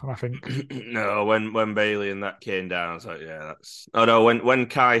live, and I think, No, when Bailey and that came down, I was like, yeah, that's. Oh no, when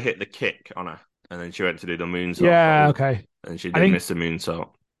Kai hit the kick on her, and then she went to do the moonsault, yeah, okay. and she I did think miss the moonsault.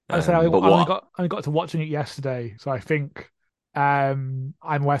 I say I But what? only got to watching it yesterday, so I think I'm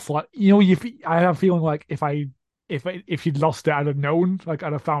less like I have a feeling like if she'd lost it, I'd have known, like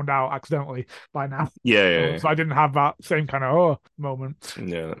I'd have found out accidentally by now. Yeah, yeah, So I didn't have that same kind of moment.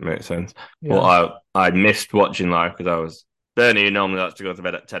 yeah, that makes sense. Well, Yeah. I missed watching live because I was Bernie, who normally likes to go to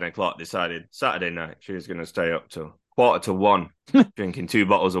bed at 10 o'clock, decided Saturday night she was going to stay up till 1:45, drinking 2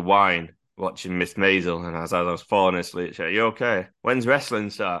 bottles of wine, watching Miss Maisel. And as I was falling asleep, she said, "You okay? When's wrestling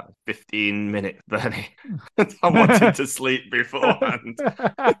start?" 15 minutes, Bernie. I wanted to sleep beforehand.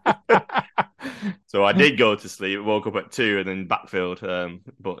 So I did go to sleep, woke up at 2 and then backfilled.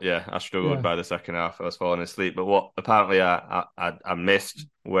 But yeah, I struggled Yeah. by the second half. I was falling asleep. But what apparently I missed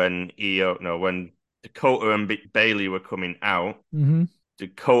when when Dakota and Bailey were coming out. Hmm.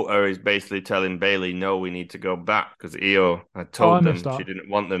 Dakota is basically telling Bailey, no, we need to go back because Io had Oh, I told missed them she that. didn't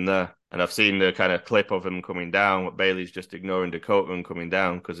want them there. And I've seen the kind of clip of him coming down, but Bailey's just ignoring Dakota and coming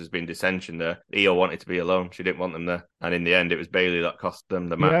down because there's been dissension there. Io wanted to be alone. She didn't want them there. And in the end, it was Bailey that cost them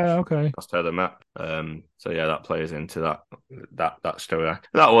the Yeah, match. okay. Cost her the match. So yeah, that plays into that story.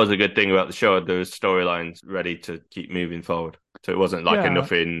 That was a good thing about the show. There was storylines ready to keep moving forward. So it wasn't like a Yeah.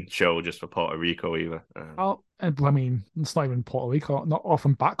 nothing show just for Puerto Rico either. I mean, it's not even Puerto Rico. Not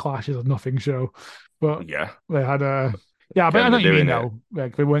often Backlash is a nothing show, but Yeah, they had a. Yeah, but I again, know they're what you mean doing it. though.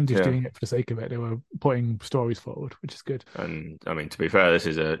 Like they weren't just Yeah. doing it for the sake of it; they were putting stories forward, which is good. And I mean, to be fair, this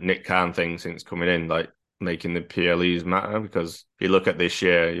is a Nick Khan thing since coming in, like making the PLEs matter. Because if you look at this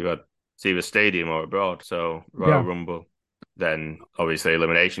year, you had it's either stadium or abroad. So Royal Yeah, Rumble, then obviously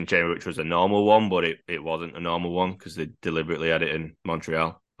Elimination Chamber, which was a normal one, but it wasn't a normal one because they deliberately had it in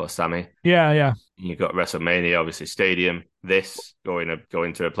Montreal for Sammy. yeah, yeah. You got WrestleMania, obviously stadium. This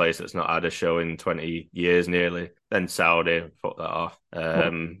going to a place that's not had a show in 20 years nearly. Then Saudi, fuck that off. Well,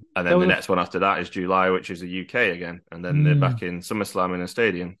 And there then the was next one after that is July, which is the UK again. And then they're mm, back in SummerSlam in a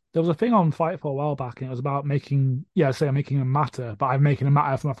stadium. there was a thing on Fight for a while back, and it was about making, yeah, say I'm making a matter, but I'm making a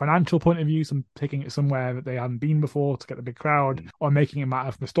matter from a financial point of view, so I'm taking it somewhere that they hadn't been before to get the big crowd, or making a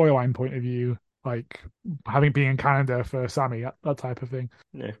matter from a storyline point of view, like having been in Canada for Sammy, that type of thing.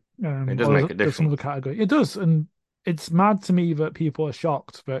 Yeah, it does Or make a there's some difference. other category. It does, and it's mad to me that people are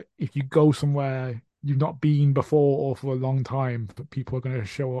shocked that if you go somewhere you've not been before or for a long time, that people are going to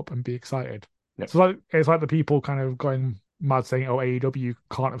show up and be excited. Yep. So like it's like the people kind of going mad saying, "Oh, AEW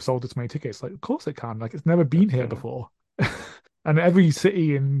can't have sold this many tickets." Like, of course it can. Like, it's never been here before, and every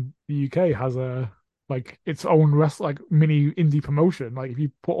city in the UK has a like its own like mini indie promotion. Like, if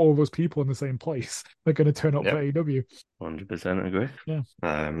you put all those people in the same place, they're going to turn up for Yep. AEW. 100% agree. Yeah.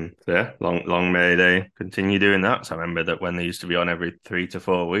 So yeah, long may they continue doing that. So I remember that when they used to be on every 3 to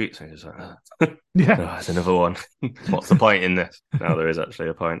 4 weeks, I was like, oh, Yeah. there's another one. What's the point in this? Now there is actually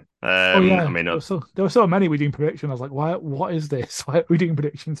a point. Oh I yeah, mean, there were so many we doing predictions. I was like, why? What is this? Why are we doing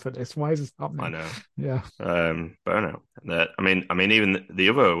predictions for this? Why is this I happening? know. Yeah, Burnout. I mean, even the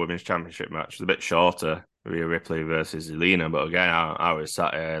other women's championship match was a bit shorter. Rhea Ripley versus Zelina, but again, I was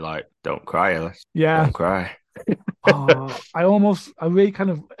sat here like, don't cry, Ellis. yeah. Don't cry. I really kind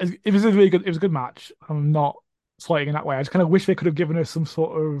of, it was a really good, it was a good match. I'm not slighting in that way. I just kind of wish they could have given us some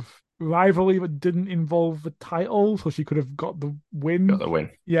sort of rivalry that didn't involve the title, so she could have got the Got win. the win.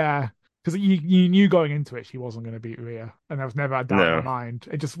 Yeah, because you knew going into it she wasn't going to beat Rhea, and there was never a doubt in my No. mind.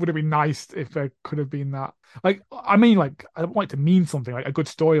 It just would have been nice if there could have been that. Like, I mean, like I don't like to mean something like a good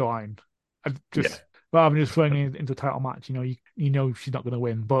storyline. I Yeah. just rather than just throwing it into a title match, you know she's not going to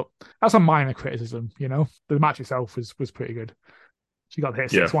win. But that's a minor criticism. The match itself was pretty good. She got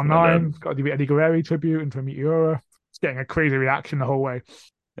hit Yeah. 619, got to do Eddie Guerrero tribute into Meteora. It's getting a crazy reaction the whole way.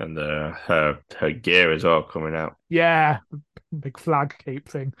 And her gear as well coming out. Yeah, big flag cape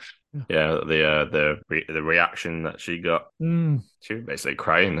thing. Yeah, the reaction that she got. Mm. She was basically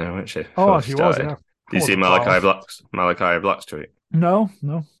crying there, wasn't she? Oh, Before she she was, started. yeah. Did you see Wasn't far off. Malachi Black's tweet? No,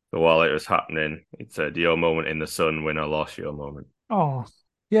 no. So while it was happening, it said, "Your moment in the sun, win or loss, your moment." Oh,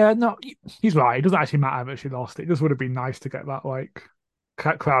 yeah, no, he's right. It doesn't actually matter that she lost. It just would have been nice to get that, like,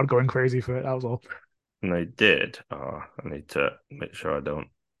 crowd going crazy for it. That was all. And they did. Oh, I need to make sure I don't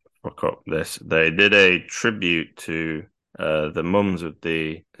fuck up this. They did a tribute to the mums of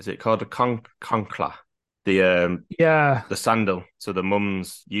the. Is it called a concla? Yeah. the sandal. So the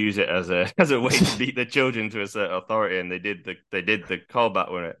mums use it as a as a way to beat the children to a certain authority, and they did the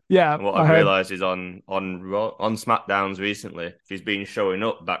callback with it. Yeah, And what I I've heard. realised is on SmackDowns recently, she's been showing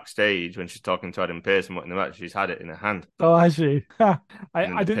up backstage when she's talking to Adam Pearce and what in the match. She's had it in her hand, Oh, actually, I and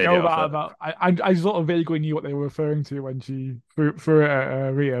then I they didn't paid it know off. that about. I sort of vaguely knew what they were referring to when she threw it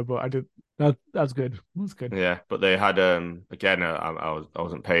at Rhea, but I did. That's good. That's good. Yeah, but they had again. I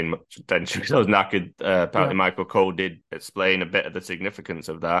wasn't paying much attention because I was knackered. Yeah. Apparently, Michael Cole did explain a bit of the significance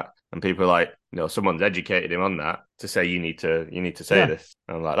of that, and people are like, someone's educated him on that to say you need to say Yeah. this.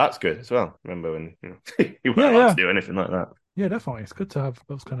 And I'm like, that's good as well. Remember when you weren't Yeah. allowed Yeah. to do anything like that? Yeah, definitely. It's good to have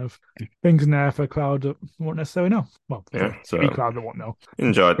those kind of things in there for a crowd that won't necessarily know. Well, for Yeah, a so TV crowd that won't know.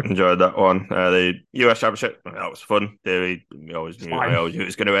 enjoyed that one. The US Championship, that was fun. We always It's knew I fine. always knew it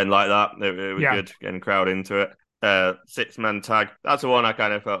was going to end like that. It was Yeah. good getting crowd into it. 6-man tag. That's the one I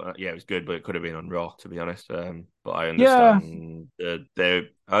kind of felt. Yeah, it was good, but it could have been on Raw, to be honest. But I Yeah. understand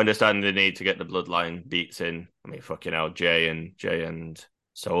I understand the need to get the bloodline beats in. I mean, fucking hell, Jay and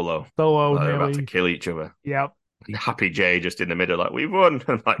Solo, Solo like, they're about to nearly. kill each other. Yep. And Happy Jay just in the middle, like we've won.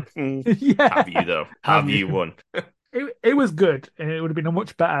 I'm like, have you Yeah. though? Have Have you? you won? It was good, and it would have been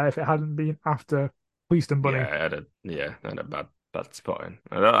much better if it hadn't been after Priest and Bunny. I had a bad spot in.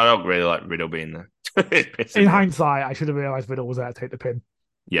 I don't really like Riddle being there. It's pissing In me off. hindsight, I should have realized Riddle was there to take the pin.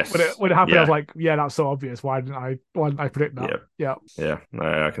 Yes. When it happened, I was Yeah. like, yeah, that's so obvious. Why didn't I predict that? Yeah. Yeah.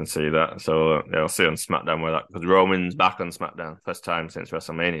 Yeah. I can see that. So I'll see on SmackDown where that because Roman's back on SmackDown first time since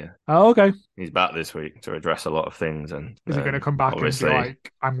WrestleMania. Oh, okay. He's back this week to address a lot of things, and Is he going to come back and be obviously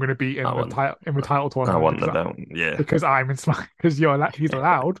like, I'm going to be I want in the title I tournament want the belt. Yeah. because I'm in Smack because he's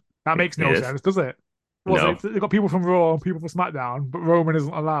allowed? That makes He no is. sense, does it? No. They've got people from Raw and people from SmackDown, but Roman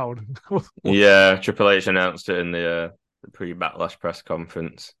isn't allowed. Yeah, Triple H announced it in the pre-Backlash press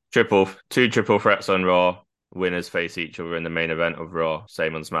conference. Two triple threats on Raw. Winners face each other in the main event of Raw.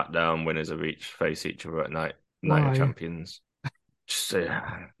 Same on SmackDown. Winners of each face each other at Night of Why? Champions. Just,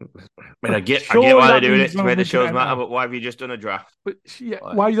 I mean, I get Surely why they're that doing means it to make the Roman can shows matter, enter. but why have you just done a draft? But yeah,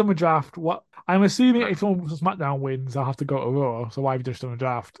 Like, why have you done a draft? What I'm assuming no. if someone from SmackDown wins, they'll have to go to Raw. So why have you just done a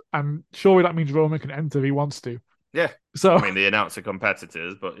draft? And surely that means Roman can enter if he wants to. Yeah, So I mean, they announced the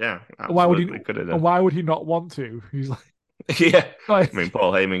competitors, but yeah, why would he? absolutely could have And done. why would he not want to? He's Yeah, like I mean,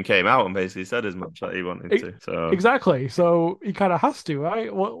 Paul Heyman came out and basically said as much that he wanted to. So, exactly. So he kind of has to, right?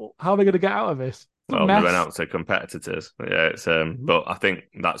 How are they going to get out of this? It's a well, they've mess. announced the competitors. Yeah, it's but I think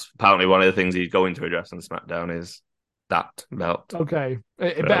that's apparently one of the things he's going to address on SmackDown is that belt. Okay,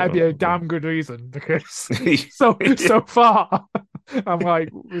 it better be a damn good reason because so far I'm like,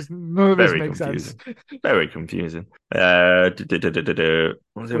 none of this Very makes sense. confusing. Very confusing. What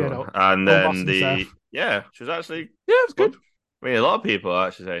was the Yeah, other no. one? And Omos then and Seth. she was actually Yeah, it's good. good. I mean, a lot of people are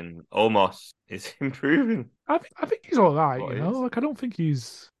actually saying Omos is improving. I think he's all right. What You he know, is. like I don't think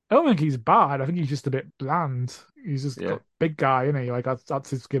he's bad. I think he's just a bit bland. He's just Yeah. got big guy, isn't he? Like that's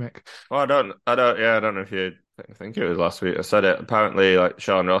his gimmick. Well, I don't know if you I think it was last week. I said it. Apparently, like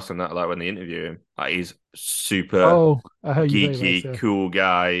Sean Ross and that, like when they interview him, like he's super Oh, I heard you say geeky, this. cool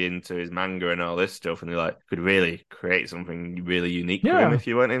guy into his manga and all this stuff, and he like could really create something really unique for him Yeah, if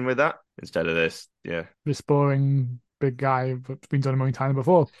you went in with that instead of this. Yeah, this boring big guy that's been done a million times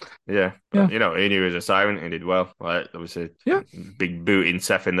before. yeah. Yeah. But, he knew he was a siren. He did well. Like obviously, Yeah. big booting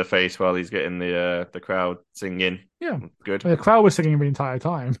Seth in the face while he's getting the crowd singing. Yeah, Good. the crowd was singing the entire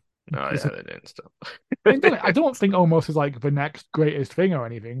time. Oh yeah, they didn't stop. I don't think Omos is like the next greatest thing or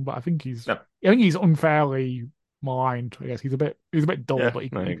anything, but I think he's unfairly maligned. I guess he's a bit dull, Yeah, but he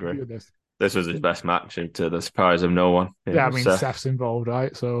I can agree. do this. This was his best match, to the surprise of no one. Yeah, I mean Seth. Seth's involved,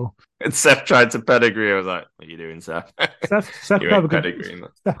 right? So And Seth tried to pedigree. I was like, "What are you doing, Seth? Seth You could have ain't a good pedigreeing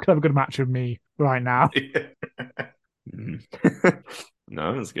Seth could have a good match with me right now. that."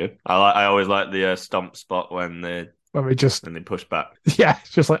 No, that's good. I always like the stomp spot when they When we just push back. yeah,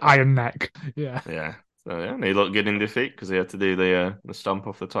 it's just like Iron Neck. Yeah, Yeah. So yeah, and he looked good in defeat because he had to do the stomp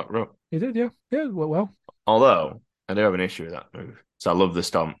off the top rope. he did. Yeah, well. Although I do have an issue with that move. So I love the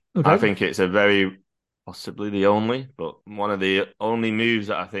stomp. Okay. I think it's a very possibly the only, but one of the only moves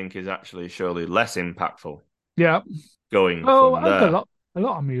that I think is actually surely less impactful Yeah. going Oh, from I think there. a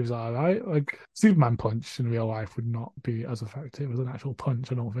lot of moves are right. Like Superman punch in real life would not be as effective as an actual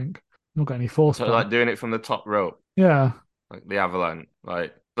punch. I don't think. Not got any force. So back. like doing it from the top rope, Yeah. like the avalanche,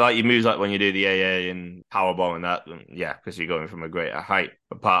 like your moves, like when you do the AA and powerbomb and that, yeah, because you're going from a greater height.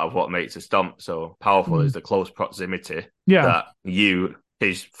 But part of what makes a stomp so powerful is the close proximity Yeah. that you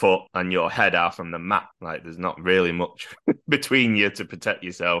his foot and your head are from the mat. Like there's not really much between you to protect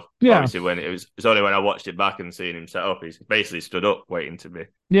yourself. Yeah. Obviously, when it's only when I watched it back and seeing him set up, he's basically stood up waiting to be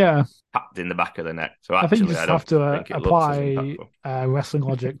tapped in the back of the neck. So I think you actually, just I don't have to think it looks as apply impactful. wrestling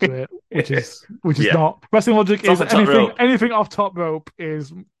logic to it, which is Yeah. not wrestling logic. It's off Is the top rope. anything off top rope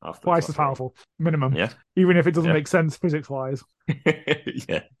is Off the twice top as powerful, minimum. Yeah. Even if it doesn't Yeah. make sense physics wise.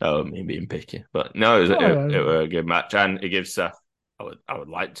 Yeah. Oh, me being picky, but no, it was a good match, and it gives Seth. I would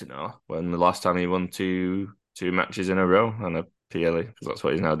like to know when the last time he won two matches in a row on a PLE, because that's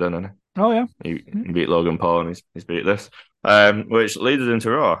what he's now done, isn't it? Oh yeah, He beat Logan Paul and he's beat this, which leads us into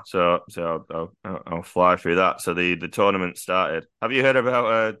Raw. So I'll fly through that. So the tournament started. Have you heard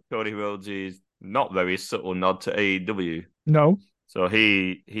about Cody Rhodes' not very subtle nod to AEW? No. So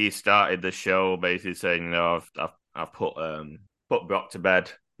he started the show basically saying, you know, I've put Brock to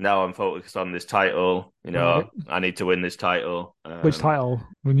bed. Now I'm focused on this title. You know, Right. I need to win this title. Which title?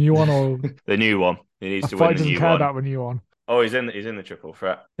 The new one or the new one? He needs to thought win he the doesn't new care one. about the new one. Oh, he's in the triple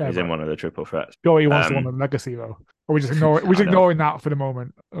threat. Yeah, he's in one of the triple threats. Sure, he wants to win the legacy though. Or we just ignoring that for the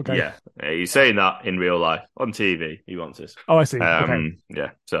moment. Okay. Yeah, he's saying that in real life on TV. He wants this. Oh, I see. Okay. Yeah.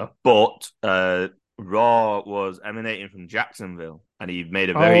 So, but Raw was emanating from Jacksonville, and he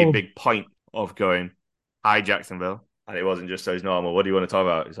made a very big point of going, "Hi, Jacksonville," and it wasn't just so he's normal. What do you want to talk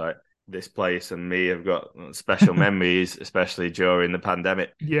about? He's like, this place and me have got special memories, especially during the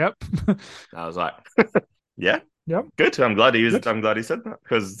pandemic. Yep. I was like, yeah, good. I'm glad he said that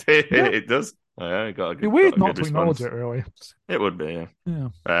because it does. Yeah, got a good, it's weird got a not good to response. acknowledge it, really. It would be,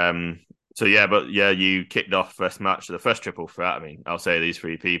 yeah. So you kicked off first match, the first triple threat. I mean, I'll say these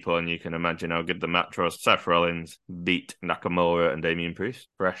three people, and you can imagine how good the match was. Seth Rollins beat Nakamura and Damian Priest.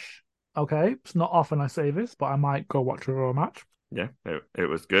 Fresh. Okay, it's not often I say this, but I might go watch a Raw match. Yeah, it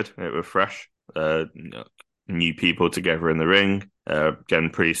was good. It was fresh. New people together in the ring. Again,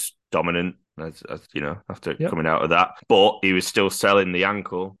 Priest dominant, as you know, after coming out of that. But he was still selling the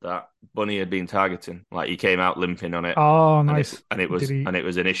ankle that Bunny had been targeting. Like he came out limping on it. Oh, nice. And it was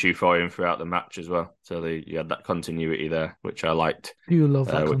an issue for him throughout the match as well. So you had that continuity there, which I liked. You love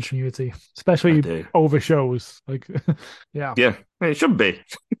that continuity, especially over shows. Like, yeah, it should be.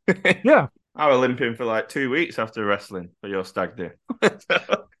 Yeah. I was limping for like 2 weeks after wrestling for your stag do. That's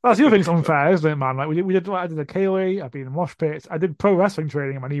the other thing that's unfair, isn't it, man? Like I did a KOA, I've been in mosh pits, I did pro wrestling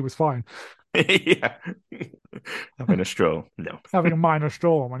training and my knee was fine. Yeah. Having a stroll. No. Having a minor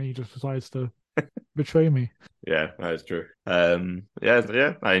stroll, my knee just decides to betray me. Yeah, that is true. I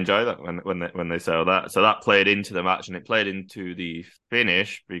enjoy that when they sell that. So that played into the match and it played into the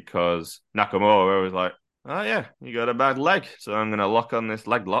finish because Nakamura was like, oh, yeah, you got a bad leg. So I'm going to lock on this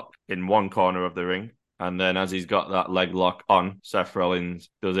leg lock in one corner of the ring. And then as he's got that leg lock on, Seth Rollins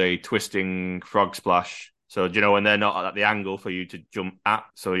does a twisting frog splash. So do you know when they're not at the angle for you to jump at?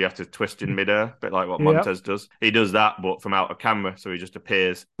 So you have to twist in midair, a bit like what Montez does. He does that, but from out of camera. So he just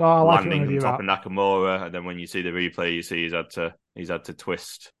appears landing on top of Nakamura. And then when you see the replay, you see he's had to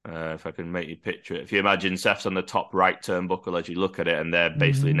twist. If I can make you picture it. If you imagine Seth's on the top right turnbuckle as you look at it, and they're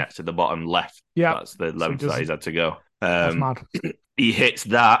basically next to the bottom left. Yeah. That's the length that he's had to go. That's mad. He hits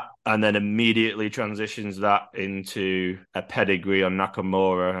that and then immediately transitions that into a pedigree on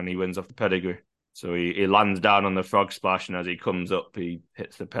Nakamura, and he wins off the pedigree. So he lands down on the frog splash, and as he comes up, he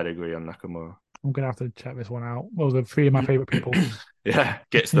hits the pedigree on Nakamura. I'm gonna have to check this one out. Those are three of my favorite people. Yeah,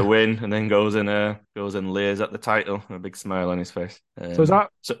 gets the win, and then goes and leers at the title, a big smile on his face. So is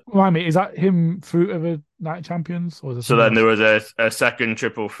that him through to the Night Champions? Or is then there was a second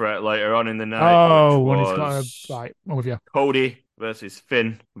triple threat later on in the night. Oh, when he's got I'm with you. Cody versus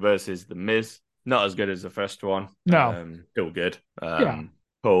Finn versus The Miz. Not as good as the first one. No, still good.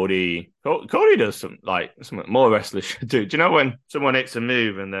 Cody does something more wrestlers should do. Do you know when someone hits a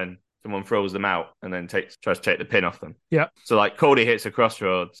move and then someone throws them out and then tries to take the pin off them? Yeah. So like Cody hits a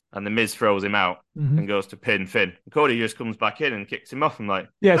crossroads and the Miz throws him out and goes to pin Finn. Cody just comes back in and kicks him off. I'm like,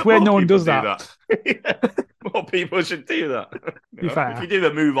 yeah, it's weird no one does that. More people should do that. Be fair. If you do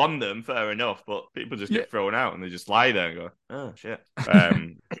the move on them, fair enough. But people just get thrown out and they just lie there and go, "Oh shit."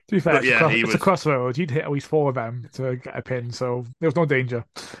 To be fair, it's a crossroads. You'd hit at least 4 of them to get a pin, so there was no danger.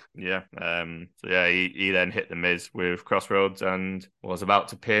 Yeah. He then hit the Miz with crossroads and was about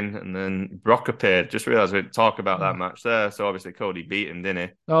to pin, and then Brock appeared. Just realised we didn't talk about that match there. So obviously Cody beat him, didn't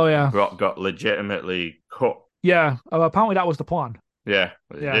he? Oh yeah. Brock got legitimately cut. Yeah. Apparently that was the plan. Yeah,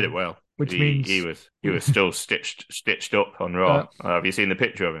 he did it well. Which means he was still stitched up on Raw. Have you seen the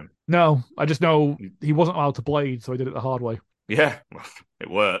picture of him? No, I just know he wasn't allowed to blade, so he did it the hard way. Yeah,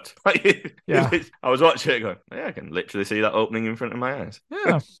 it worked. Yeah, I was watching it going, yeah, I can literally see that opening in front of my eyes.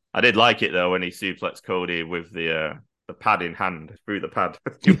 Yeah, I did like it though when he suplexed Cody with the the pad in hand, through the pad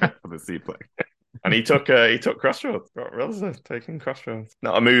for the suplex. And he took Crossroads. Brock Lesnar taking Crossroads.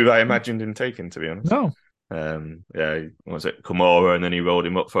 Not a move I imagined him taking, to be honest. No. Was it Kimura, and then he rolled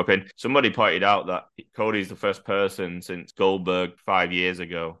him up for a pin. Somebody pointed out that Cody's the first person since Goldberg 5 years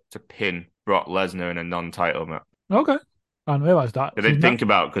ago to pin Brock Lesnar in a non-title match. Okay. I didn't realise that. I didn't think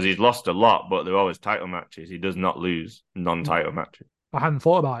about, because he's lost a lot, but they're always title matches. He does not lose non-title matches. I hadn't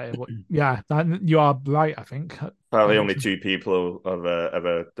thought about it, but yeah, you are right, I think. Apparently only 2 people have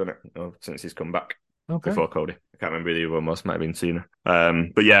ever done it since he's come back. Okay. Before Cody. I can't remember who the other one was. Might have been Cena.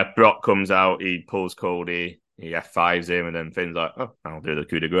 But yeah, Brock comes out, he pulls Cody, he F5s him, and then Finn's like, oh, I'll do the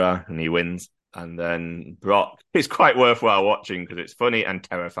coup de grace, and he wins. And then Brock, it's quite worthwhile watching because it's funny and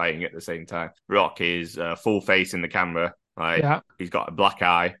terrifying at the same time. Brock is full face in the camera. He's got a black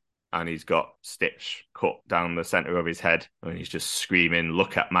eye, and he's got Stitch cut down the center of his head, and he's just screaming,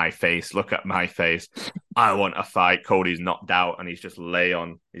 look at my face, look at my face. I want a fight. Cody's knocked out, and he's just lay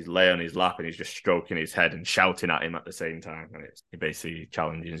on his lap, and he's just stroking his head and shouting at him at the same time. And he basically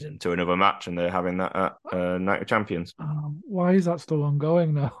challenges him to another match, and they're having that at Night of Champions. Why is that still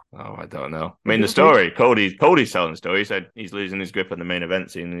ongoing now? Oh, I don't know. I mean, the story, Cody's telling the story. He said he's losing his grip on the main event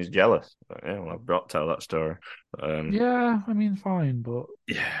scene and he's jealous. But yeah, well, I've Brock tell that story. Yeah, I mean, fine, but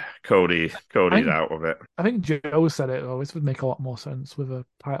yeah, Cody's out of it. I think Joe said it though. This would make a lot more sense with a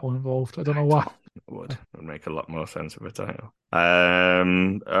title involved. I don't know why. It would make a lot more sense with a title.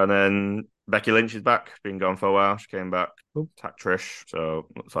 And then Becky Lynch is back. Been gone for a while. She came back. Attacked Trish. So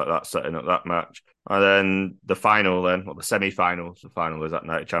looks like that's setting up that match. And then the final, the semi-finals. The final was at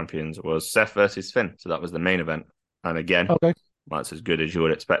Night of Champions. Was Seth versus Finn. So that was the main event. And again, that's as good as you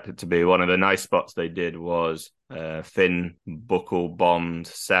would expect it to be. One of the nice spots they did was Finn buckle bombed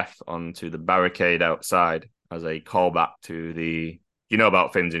Seth onto the barricade outside as a callback to the. You know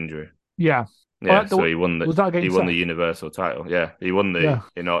about Finn's injury? Yeah. Yeah, so he won the Universal title. Yeah, he won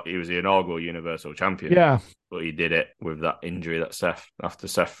he was the inaugural Universal Champion. Yeah. But he did it with that injury that after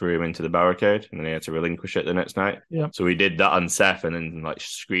Seth threw him into the barricade, and then he had to relinquish it the next night. Yeah. So he did that on Seth, and then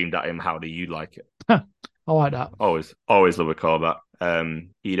screamed at him, "How do you like it?" I like that. Always love a callback.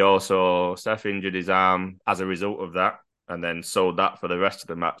 Seth injured his arm as a result of that, and then sold that for the rest of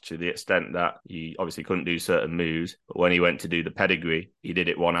the match to the extent that he obviously couldn't do certain moves. But when he went to do the pedigree, he did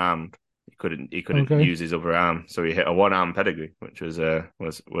it one-armed. He couldn't use his other arm, so he hit a one-arm pedigree, which was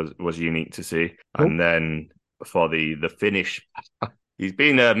unique to see. Cool. And then for the finish, he's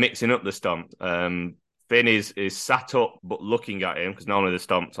been mixing up the stomp. Finn is sat up but looking at him, because normally the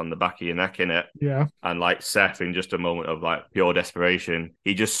stomp's on the back of your neck, innit? Yeah. And like Seth, in just a moment of like pure desperation,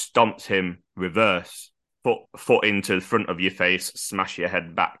 he just stomps him reverse, foot into the front of your face, smash your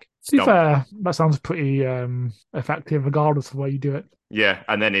head back. To be fair, that sounds pretty effective regardless of where you do it. Yeah,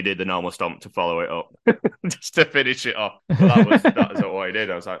 and then he did the normal stomp to follow it up, just to finish it off. But that was what he did.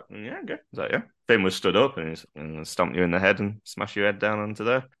 I was like, yeah, okay. I was like, yeah. Finn was stood up and stomped you in the head and smashed your head down onto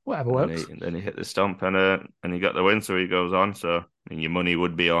there. Whatever works. Then he hit the stomp and he got the win, so he goes on. So your money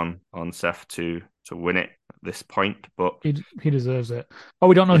would be on Seth to win it at this point, but he deserves it. Oh,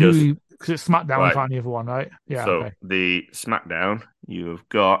 we don't know who, because it's SmackDown, right. Find the other one, right? Yeah. So the SmackDown, you've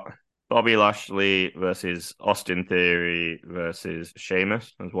got Bobby Lashley versus Austin Theory versus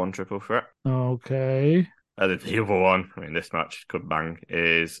Sheamus as one triple threat. Okay. And the other one, I mean, this match could bang,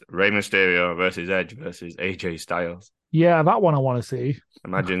 is Rey Mysterio versus Edge versus AJ Styles. Yeah, that one I want to see.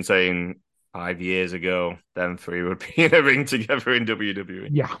 Imagine saying 5 years ago, them three would be in a ring together in WWE.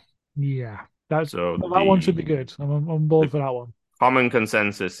 Yeah. That one should be good. I'm on board for that one. Common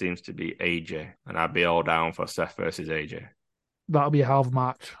consensus seems to be AJ, and I'd be all down for Seth versus AJ. That'll be a hell of a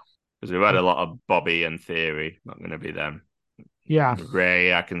match. Because we've had a lot of Bobby and Theory. Not going to be them. Yeah.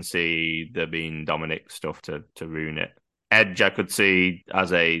 Ray, I can see there being Dominic stuff to ruin it. Edge, I could see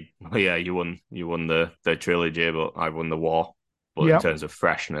as you won the trilogy, but I won the war. But in terms of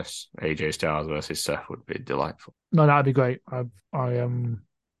freshness, AJ Styles versus Seth would be delightful. No, that'd be great. I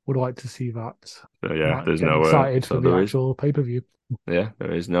would like to see that. So yeah, there's no excited for the actual pay-per-view. Yeah,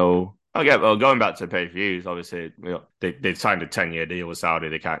 there is no. Okay, well, going back to pay-per-views, obviously they've signed a 10-year deal with Saudi.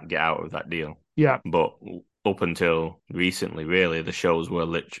 They can't get out of that deal. Yeah, but up until recently, really, the shows were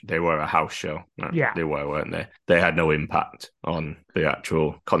they were a house show. Yeah, they were, weren't they? They had no impact on the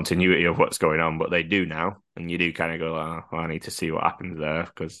actual continuity of what's going on, but they do now. And you do kind of go, I need to see what happens there,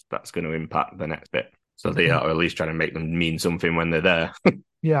 because that's going to impact the next bit. So they are at least trying to make them mean something when they're there.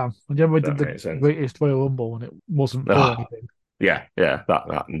 Yeah, I generally did the greatest Royal Rumble, and it wasn't for anything. Yeah,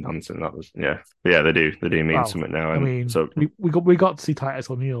 that nonsense. That was they do mean something now. And I mean, so we got to see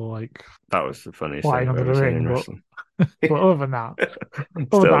Titus O'Neil that was the funniest thing I've ever seen in wrestling. But other than that,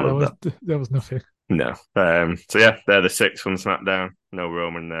 there was nothing. No. So yeah, they're the six from SmackDown. No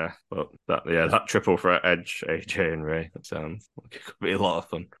Roman there, but that triple threat Edge, AJ, and Ray. That sounds like it could be a lot of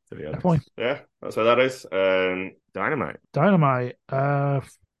fun, to be honest. Definitely. Yeah, that's what that is. Dynamite. Dynamite.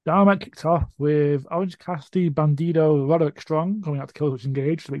 Dynamite kicked off with Orange Cassidy, Bandido, Roderick Strong coming out to Killswitch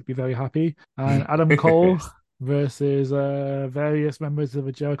Engage, to make me very happy, and Adam Cole versus various members of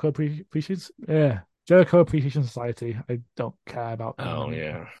the Jericho Appreciation Society. I don't care about them Oh anymore.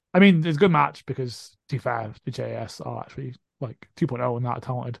 yeah. I mean, it's a good match because, to be fair, the JS are actually like 2.0 and that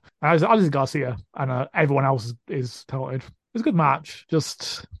talented. And as is Garcia, and everyone else is talented. It's a good match.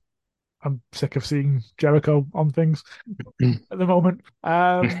 Just I'm sick of seeing Jericho on things at the moment.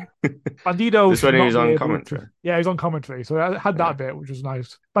 Bandido This should when he not was be on able to. commentary. Yeah, he's on commentary, so I had Yeah, that bit, which was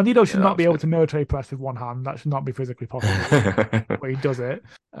nice. Bandido should yeah, that not was be able good. to military press with one hand. That should not be physically possible. But he does it.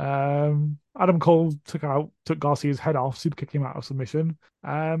 Adam Cole took Garcia's head off, super kicked him out of submission.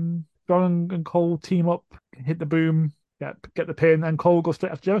 John and Cole team up, hit the boom, get the pin, and Cole goes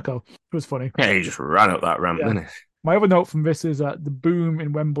straight after Jericho. It was funny. Yeah, he just ran up that ramp, Yeah. didn't he? My other note from this is that the boom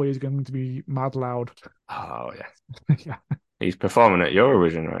in Wembley is going to be mad loud. Oh yeah. Yeah, He's performing at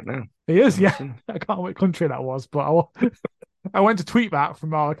Eurovision right now. he is. I've Yeah, seen. I can't remember what country that was, but I went to tweet that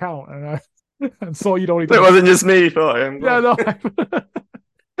from our account and saw you'd already It done it. wasn't just me, thought I am Yeah, glad. no.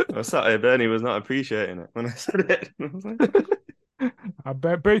 I sat here, Bernie was not appreciating it when I said it. I was like, I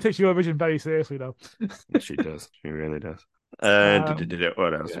Barry takes Eurovision very seriously, though. she does. She really does. Um,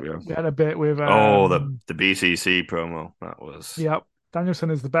 What else yeah, we have? we had a bit with Oh, the BCC promo. That was yep.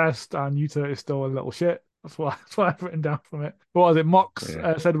 Danielson is the best, and Yuta is still a little shit. That's what I've written down from it. What was it? Mox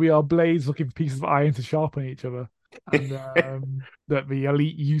yeah. said we are blades looking for pieces of iron to sharpen each other, and that the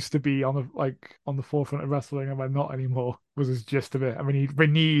elite used to be on the forefront of wrestling, and we're not anymore. Was his gist of it. I mean, we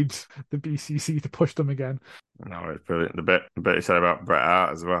need the BCC to push them again. No, it's brilliant. The bit he said about Bret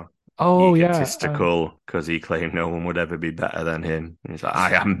Hart as well. Oh yeah, Egotistical because he claimed no one would ever be better than him. And he's like,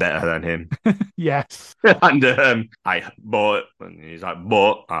 I am better than him. yes. And he's like,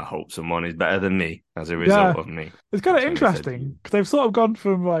 but I hope someone is better than me as a result Yeah, of me. it's kind of That's when he said, interesting because they've sort of gone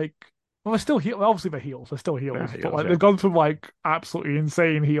from like, well, they're still heel. Obviously, they're heels. They're still heels, but like yeah. they've gone from like absolutely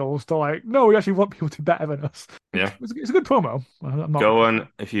insane heels to like, no, we actually want people to be better than us. Yeah. It's a good promo. I'm not. Go on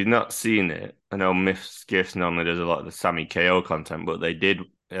if you've not seen it. I know Myths Gifts normally does a lot of the Sammy KO content, but they did.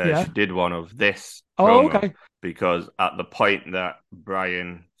 Yeah. She did one of this Oh, promo okay. because at the point that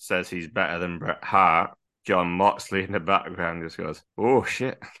Brian says he's better than Bret Hart, John Moxley in the background just goes, "Oh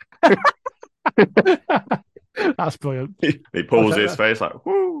shit." That's brilliant. He pulls his face like,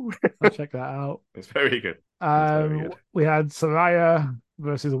 "Woo!" I'll check that out. It's very good. Very good. We had Saraya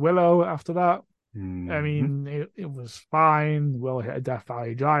versus Willow after that. Mm-hmm. I mean, it was fine. Will hit a Death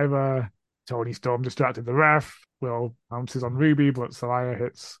Valley driver. Tony Storm distracted the ref. Will bounces on Ruby, but Saraya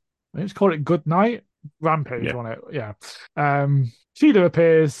hits. I think it's called it Good Night Rampage on it. Yeah. Shida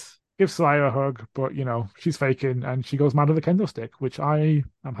appears, gives Saraya a hug, but she's faking, and she goes mad with a kendo stick, which I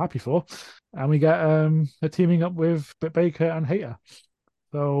am happy for. And we get her teaming up with Britt Baker and Hayter.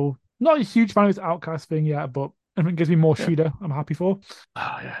 So not a huge fan of this Outcast thing yet, but if it gives me more Shida, I'm happy for.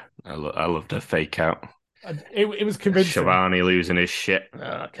 Oh yeah, I loved her fake out. It was convincing. Shivani losing his shit. Oh,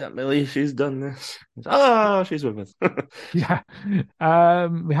 I can't believe she's done this. Oh, she's with us. Yeah.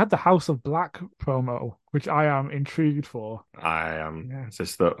 We had the House of Black promo, which I am intrigued for. I am. Yeah, it's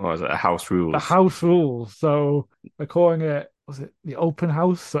just what was it? A house rules. The House Rules. So they're calling it. Was it the Open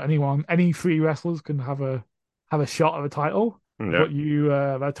House? So any three wrestlers can have a shot at a title. Yeah. But you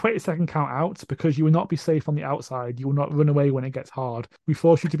a 20-second count out because you will not be safe on the outside. You will not run away when it gets hard. We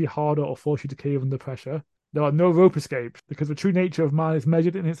force you to be harder or force you to cave under pressure. There are no rope escapes because the true nature of man is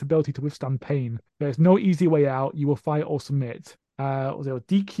measured in its ability to withstand pain. There is no easy way out. You will fight or submit.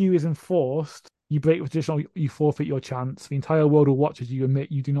 DQ is enforced. You break with traditional, you forfeit your chance. The entire world will watch as you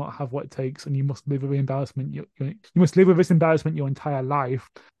admit you do not have what it takes, and you must live with embarrassment. You must live with this embarrassment your entire life.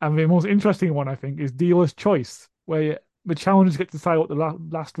 And the most interesting one, I think, is dealer's choice, where the challengers get to decide what the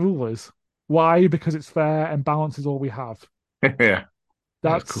last rule is. Why? Because it's fair and balance is all we have. Yeah.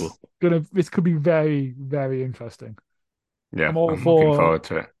 That's cool. This could be very, very interesting. Yeah, I'm all looking for forward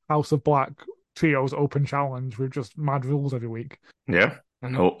to it. House of Black trios open challenge with just mad rules every week. Yeah,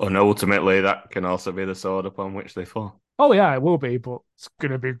 and ultimately that can also be the sword upon which they fall. Oh yeah, it will be, but it's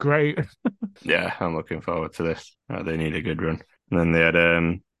gonna be great. Yeah, I'm looking forward to this. They need a good run. And then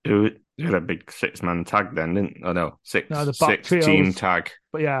they had a big 6-man tag then, didn't? Oh no, six trios, team tag.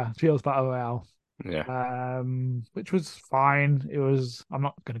 But yeah, trios battle royale. Yeah. Which was fine. I'm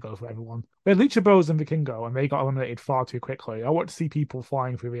not going to go for everyone. We had Lucha Bros and Vikingo, and they got eliminated far too quickly. I want to see people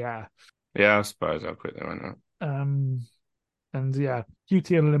flying through the air. Yeah, I was surprised how quick they went out. And yeah,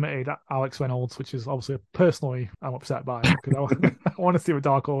 QT eliminated Alex Reynolds, which is obviously personally I'm upset by because I want to see a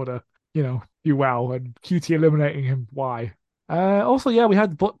Dark Order, do well. And QT eliminating him, why? Also, yeah, we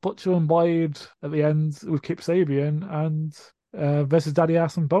had Butcher and Boyd at the end with Kip Sabian and versus Daddy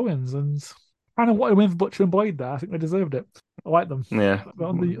Ass and Bowens, and kind of wanted to win for Butcher and Boyd there. I think they deserved it. I like them. Yeah,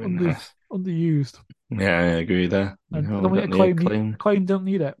 They're nice. underused. Yeah, I agree there. And I No, don't we think got the Acclaim, Acclaim don't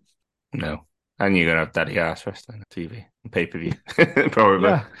need it. No. And you're gonna have Daddy Ass wrestling on TV, pay-per-view, probably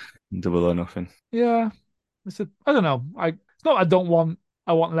Yeah, double or nothing. yeah. I don't know. It's not I don't want.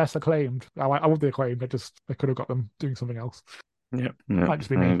 I want less Acclaimed. I want the Acclaimed. I could have got them doing something else. Yeah, Might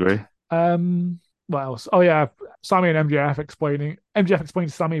just be I me. agree. What else? Oh yeah, Sammy and MJF explaining. MJF explained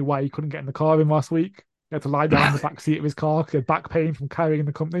to Sammy why he couldn't get in the car in last week. He had to lie down in the back seat of his car because he had back pain from carrying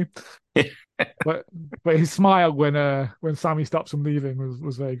the company. but his smile when Sammy stops him leaving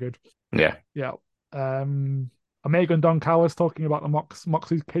was very good. Yeah. Yeah. Omega and Don Callis talking about the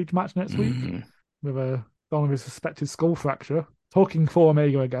Moxley's cage match next week with Don with a suspected skull fracture. Talking for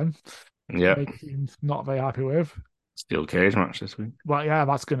Omega again. Yeah. Omega seems not very happy with. Steel cage match this week. Well, yeah,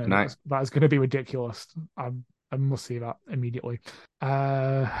 that's gonna be ridiculous. I must see that immediately.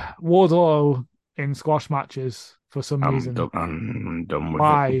 Wardlow in squash matches for some reason. I'm done with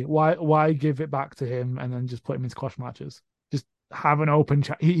it. Why give it back to him and then just put him in squash matches? Just have an open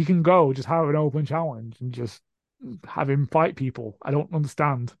he can go. Just have an open challenge and just have him fight people. I don't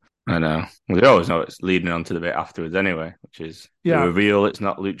understand. I know. We always know it's leading on to the bit afterwards anyway, which is the reveal. It's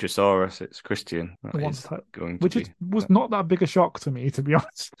not Luchasaurus, it's Christian. Was not that big a shock to me, to be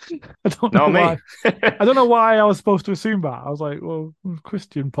honest. I don't know why. I don't know why I was supposed to assume that. I was like, well,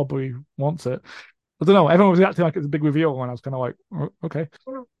 Christian probably wants it. I don't know. Everyone was acting like it's a big reveal, and I was kind of like, oh, okay,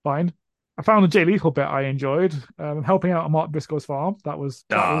 fine. I found the Jay Lethal bit I enjoyed. Helping out at Mark Briscoe's farm. That was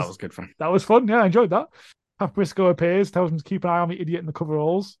good fun. That was fun. Yeah, I enjoyed that. Half Briscoe appears, tells him to keep an eye on the idiot in the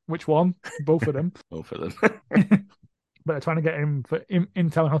coveralls. Which one? Both of them. Both of them. But they're trying to get him for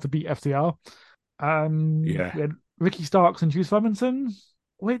intel on how to beat FTR. We had Ricky Starks and Juice Robinson,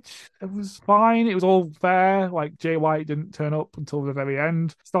 which it was fine. It was all fair. Like Jay White didn't turn up until the very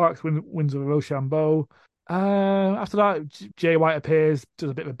end. Starks wins with a Rochambeau. After that, Jay White appears, does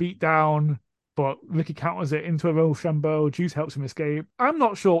a bit of a beatdown. But Ricky counters it into a Rochambeau. Juice helps him escape. I'm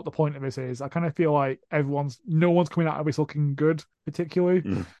not sure what the point of this is. I kind of feel like no one's coming out of this looking good, particularly.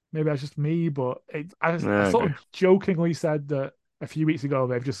 Maybe that's just me, but I sort of jokingly said that a few weeks ago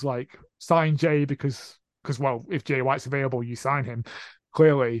they've just like signed Jay because well, if Jay White's available, you sign him,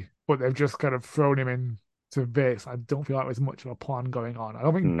 clearly. But they've just kind of thrown him into this. I don't feel like there's much of a plan going on. I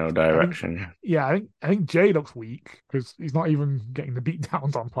don't think no direction. I think Jay looks weak because he's not even getting the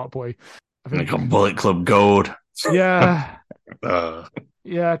beatdowns on properly. I think they got Bullet Club Gold. Yeah.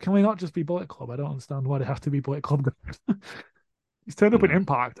 Yeah, can we not just be Bullet Club? I don't understand why they have to be Bullet Club Gold. He's turned up in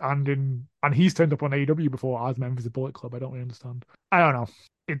Impact and he's turned up on AEW before as members of Bullet Club. I don't really understand. I don't know.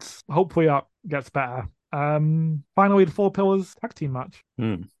 It's hopefully that gets better. Finally, the Four Pillars tag team match.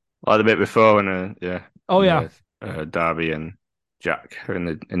 Like the bit before when Darby and Jack are in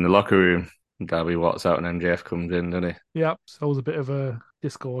the locker room. Darby walks out and MJF comes in, doesn't he? Yep. So there was a bit of a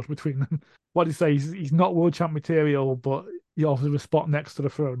discord between them. What did he say? He's not world champ material, but he offers a spot next to the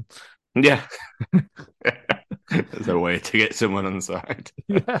throne. Yeah. There's a way to get someone on the side.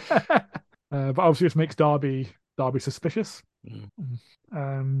 Yeah. But obviously this makes Darby suspicious.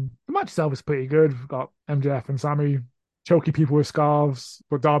 The match itself is pretty good. We've got MJF and Sammy choking people with scarves,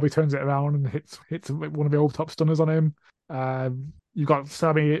 but Darby turns it around and hits one of the old top stunners on him. You've got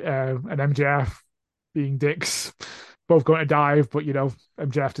Sammy and MJF being dicks, both going to dive, but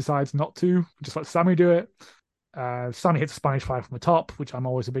MJF decides not to, just let Sammy do it. Sammy hits a Spanish Fly from the top, which I'm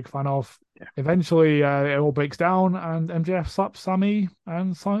always a big fan of. Yeah. Eventually, it all breaks down, and MJF slaps Sammy,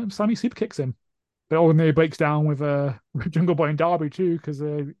 and Sammy super kicks him. But all nearly breaks down with Jungle Boy and Darby too, because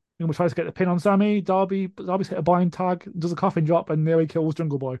tries to get the pin on Sammy. Darby's hit a blind tag, does a coffin drop, and nearly kills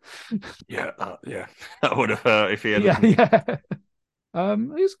Jungle Boy. Yeah, that would have hurt if he had. Yeah.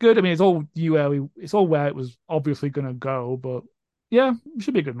 It's good. I mean, it's all where it was obviously going to go, but yeah, it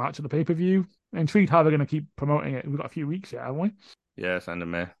should be a good match at the pay-per-view. Intrigued how they're going to keep promoting it. We've got a few weeks yet, haven't we? Yeah, it's end of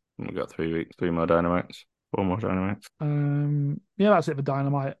May. We've got 3 weeks, 3 more Dynamites, 4 more Dynamites. Yeah, that's it for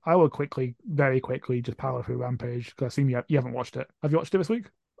Dynamite. I will very quickly just power through Rampage because I assume you haven't watched it. Have you watched it this week?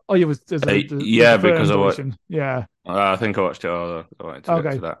 Oh, yeah, because I watched. Yeah, I think I watched it all. I wanted to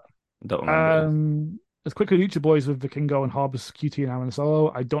get to that. I don't remember. As quickly, Lucha Boys with Vikingo and Hobbs, QT and Aaron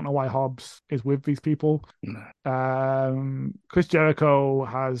Solo. I don't know why Hobbs is with these people. No. Chris Jericho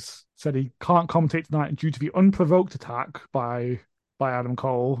has said he can't commentate tonight due to the unprovoked attack by Adam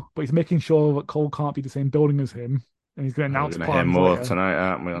Cole, but he's making sure that Cole can't be the same building as him. and he's going to We're announce going to hear plans more later. tonight,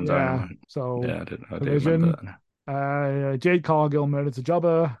 aren't we, on Yeah, Dynamite? so Yeah, I do remember collision. that. Jade Cargill murders a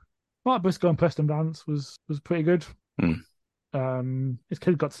jobber. Mark Briscoe and Preston Dance was pretty good. Hmm. His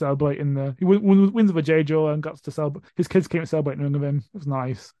kid got to celebrate in the he wins with a J Joe and got to celebrate. His kids came to celebrate in the ring with him. It was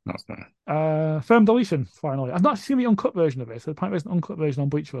nice. That's nice. Firm deletion finally. I've not seen the uncut version of it. So apparently there's an uncut version on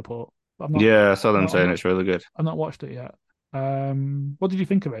Bleacher Report. But I've not. Yeah, I saw them saying it's really good. I've not watched it yet. What did you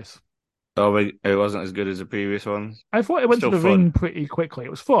think of this? Oh, it wasn't as good as the previous ones. I thought it went Still to the fun. ring pretty quickly.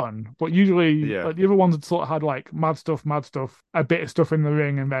 It was fun, but usually Yeah. like the other ones had sort of had like mad stuff, a bit of stuff in the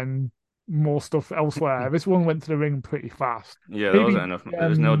ring, and then more stuff elsewhere. This one went to the ring pretty fast. Yeah, there wasn't enough. There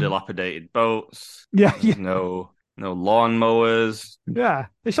was no dilapidated boats. Yeah, yeah. No lawnmowers. Yeah,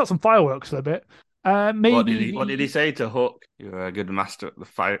 they shot some fireworks for a bit. Maybe What did he say to Hook? You're a good master at the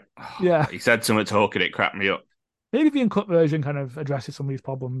fight. Oh, yeah, he said something to Hook and it cracked me up. maybe the uncut version kind of addresses some of these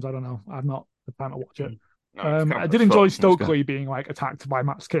problems. I don't know. I've not the time to watch it. No, I did enjoy Stokely being like attacked by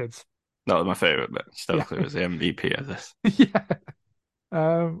Matt's kids. That was my favorite bit. Stokely was the MVP of this. Yeah.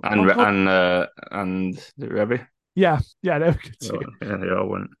 And the Rebbe. Yeah, they were good too. Yeah, they all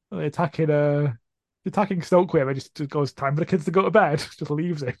went. They're attacking Stokely, and just goes time for the kids to go to bed. Just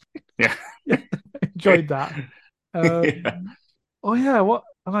leaves him. Yeah. Enjoyed that. Yeah. Oh yeah, what?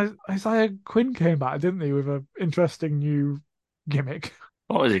 And Isaiah Quinn came back, didn't he, with an interesting new gimmick?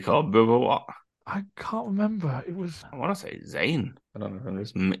 What was he called? Brother what? I can't remember. It was. I want to say Zayn. I don't know if I'm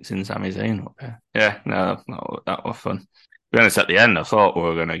just mixing Sami Zayn up here. Yeah, no, that was fun. To be honest, at the end, I thought we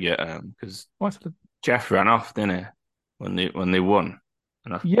were going to get because Jeff ran off, didn't he? When they won.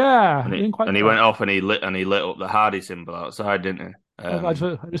 Yeah, and he went off and he lit up the Hardy symbol outside, didn't he? I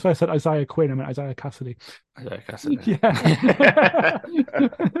just said Isaiah Quinn. I meant Isaiah Cassidy. Isaiah Cassidy. Yeah.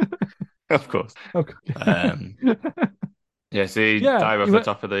 Of course. Okay. Yeah, so he dived off the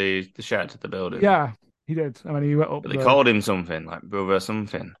top of the shed to the building. Yeah, he did. I mean, he went up. But they called him something, like brother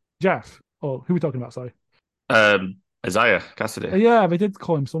something. Jeff. Oh, who are we talking about? Sorry. Isaiah Cassidy. Yeah, they did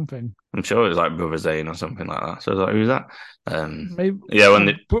call him something. I'm sure it was like Brother Zayn or something like that. So I was like, who's that? Maybe.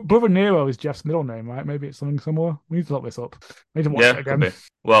 Yeah, Brother Nero is Jeff's middle name, right? Maybe it's something similar. We need to look this up. We need to watch it again.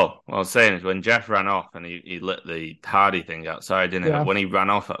 Well, what I was saying is when Jeff ran off and he lit the Hardy thing outside, didn't he? Yeah. When he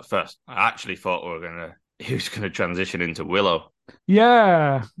ran off at first, I actually thought he was gonna transition into Willow.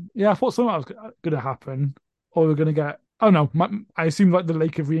 Yeah, I thought something was gonna happen, or we're gonna get. Oh no, I assumed like the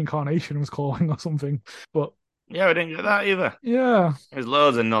Lake of Reincarnation was calling or something, but. Yeah, we didn't get that either. Yeah. There's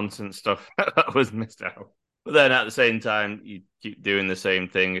loads of nonsense stuff that was missed out. But then at the same time, you keep doing the same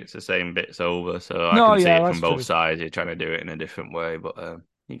thing. It's the same bits over. So I can see it from both sides. You're trying to do it in a different way. But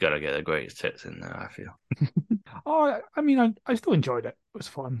you got to get the greatest hits in there, I feel. I mean, I still enjoyed it. It was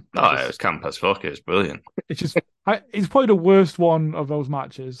fun. It was camp as fuck. It was brilliant. It's just, it's probably the worst one of those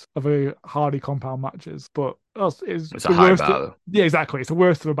matches, of the Hardy compound matches. But it's a high bar. Yeah, exactly. It's the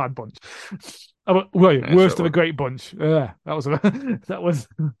worst of a bad bunch. Worst of a great bunch. Yeah, that was.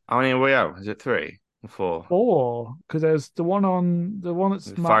 How many are we out? Is it 3 or 4? 4, because there's the one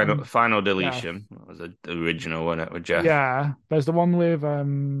that's final deletion. Yeah. That was the original one with Jeff. Yeah, there's the one with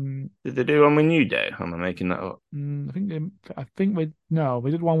Did they do one with New Day? Am I making that up? we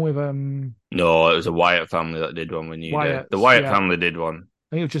did one with No, it was a Wyatt family that did one with New Day. The Wyatt family did one.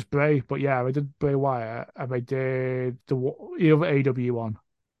 I think it was just Bray, but yeah, we did Bray Wyatt, and they did the other AW one.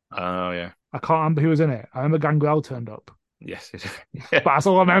 Oh yeah. I can't remember who was in it. I remember Gangrel turned up. Yes, but that's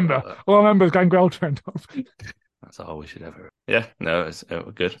all I remember. All I remember is Gangrel turned up. That's all we should ever. Yeah, no, it was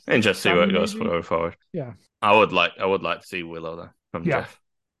good. Interesting to see where it goes forward. Yeah, I would like to see Willow there from Jeff.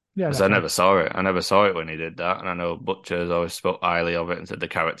 Yeah, because I never saw it. I never saw it when he did that, and I know Butcher has always spoke highly of it and said the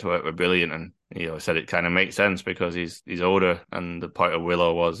character work were brilliant, and he always said it kind of makes sense because he's older, and the point of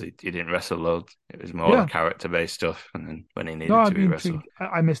Willow was he didn't wrestle loads. It was more character based stuff, and then when he needed to, he wrestled.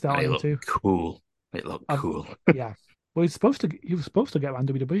 I missed out on it too. Cool. It looked cool. Yeah. Well, he was supposed to get around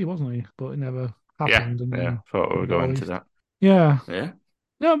WWE, wasn't he? But it never happened. Yeah. Thought we were going to that. Yeah. Yeah.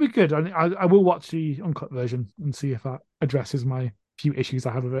 No, it'd be good. I will watch the uncut version and see if that addresses my few issues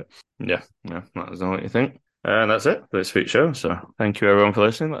I have with it. Yeah. Let us know what you think. And that's it for this week's show. So thank you everyone for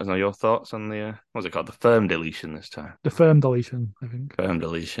listening. Let us know your thoughts on the what's it called? The firm deletion this time. The firm deletion, I think. Firm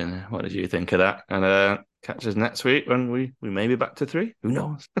deletion. What did you think of that? And catch us next week when we may be back to 3. Who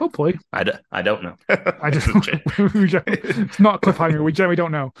knows? Hopefully. I don't know. I just it's not a cliffhanger. We generally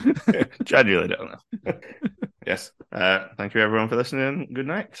don't know. Genuinely don't know. Yes. Thank you everyone for listening. Good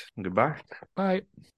night. Goodbye. Bye.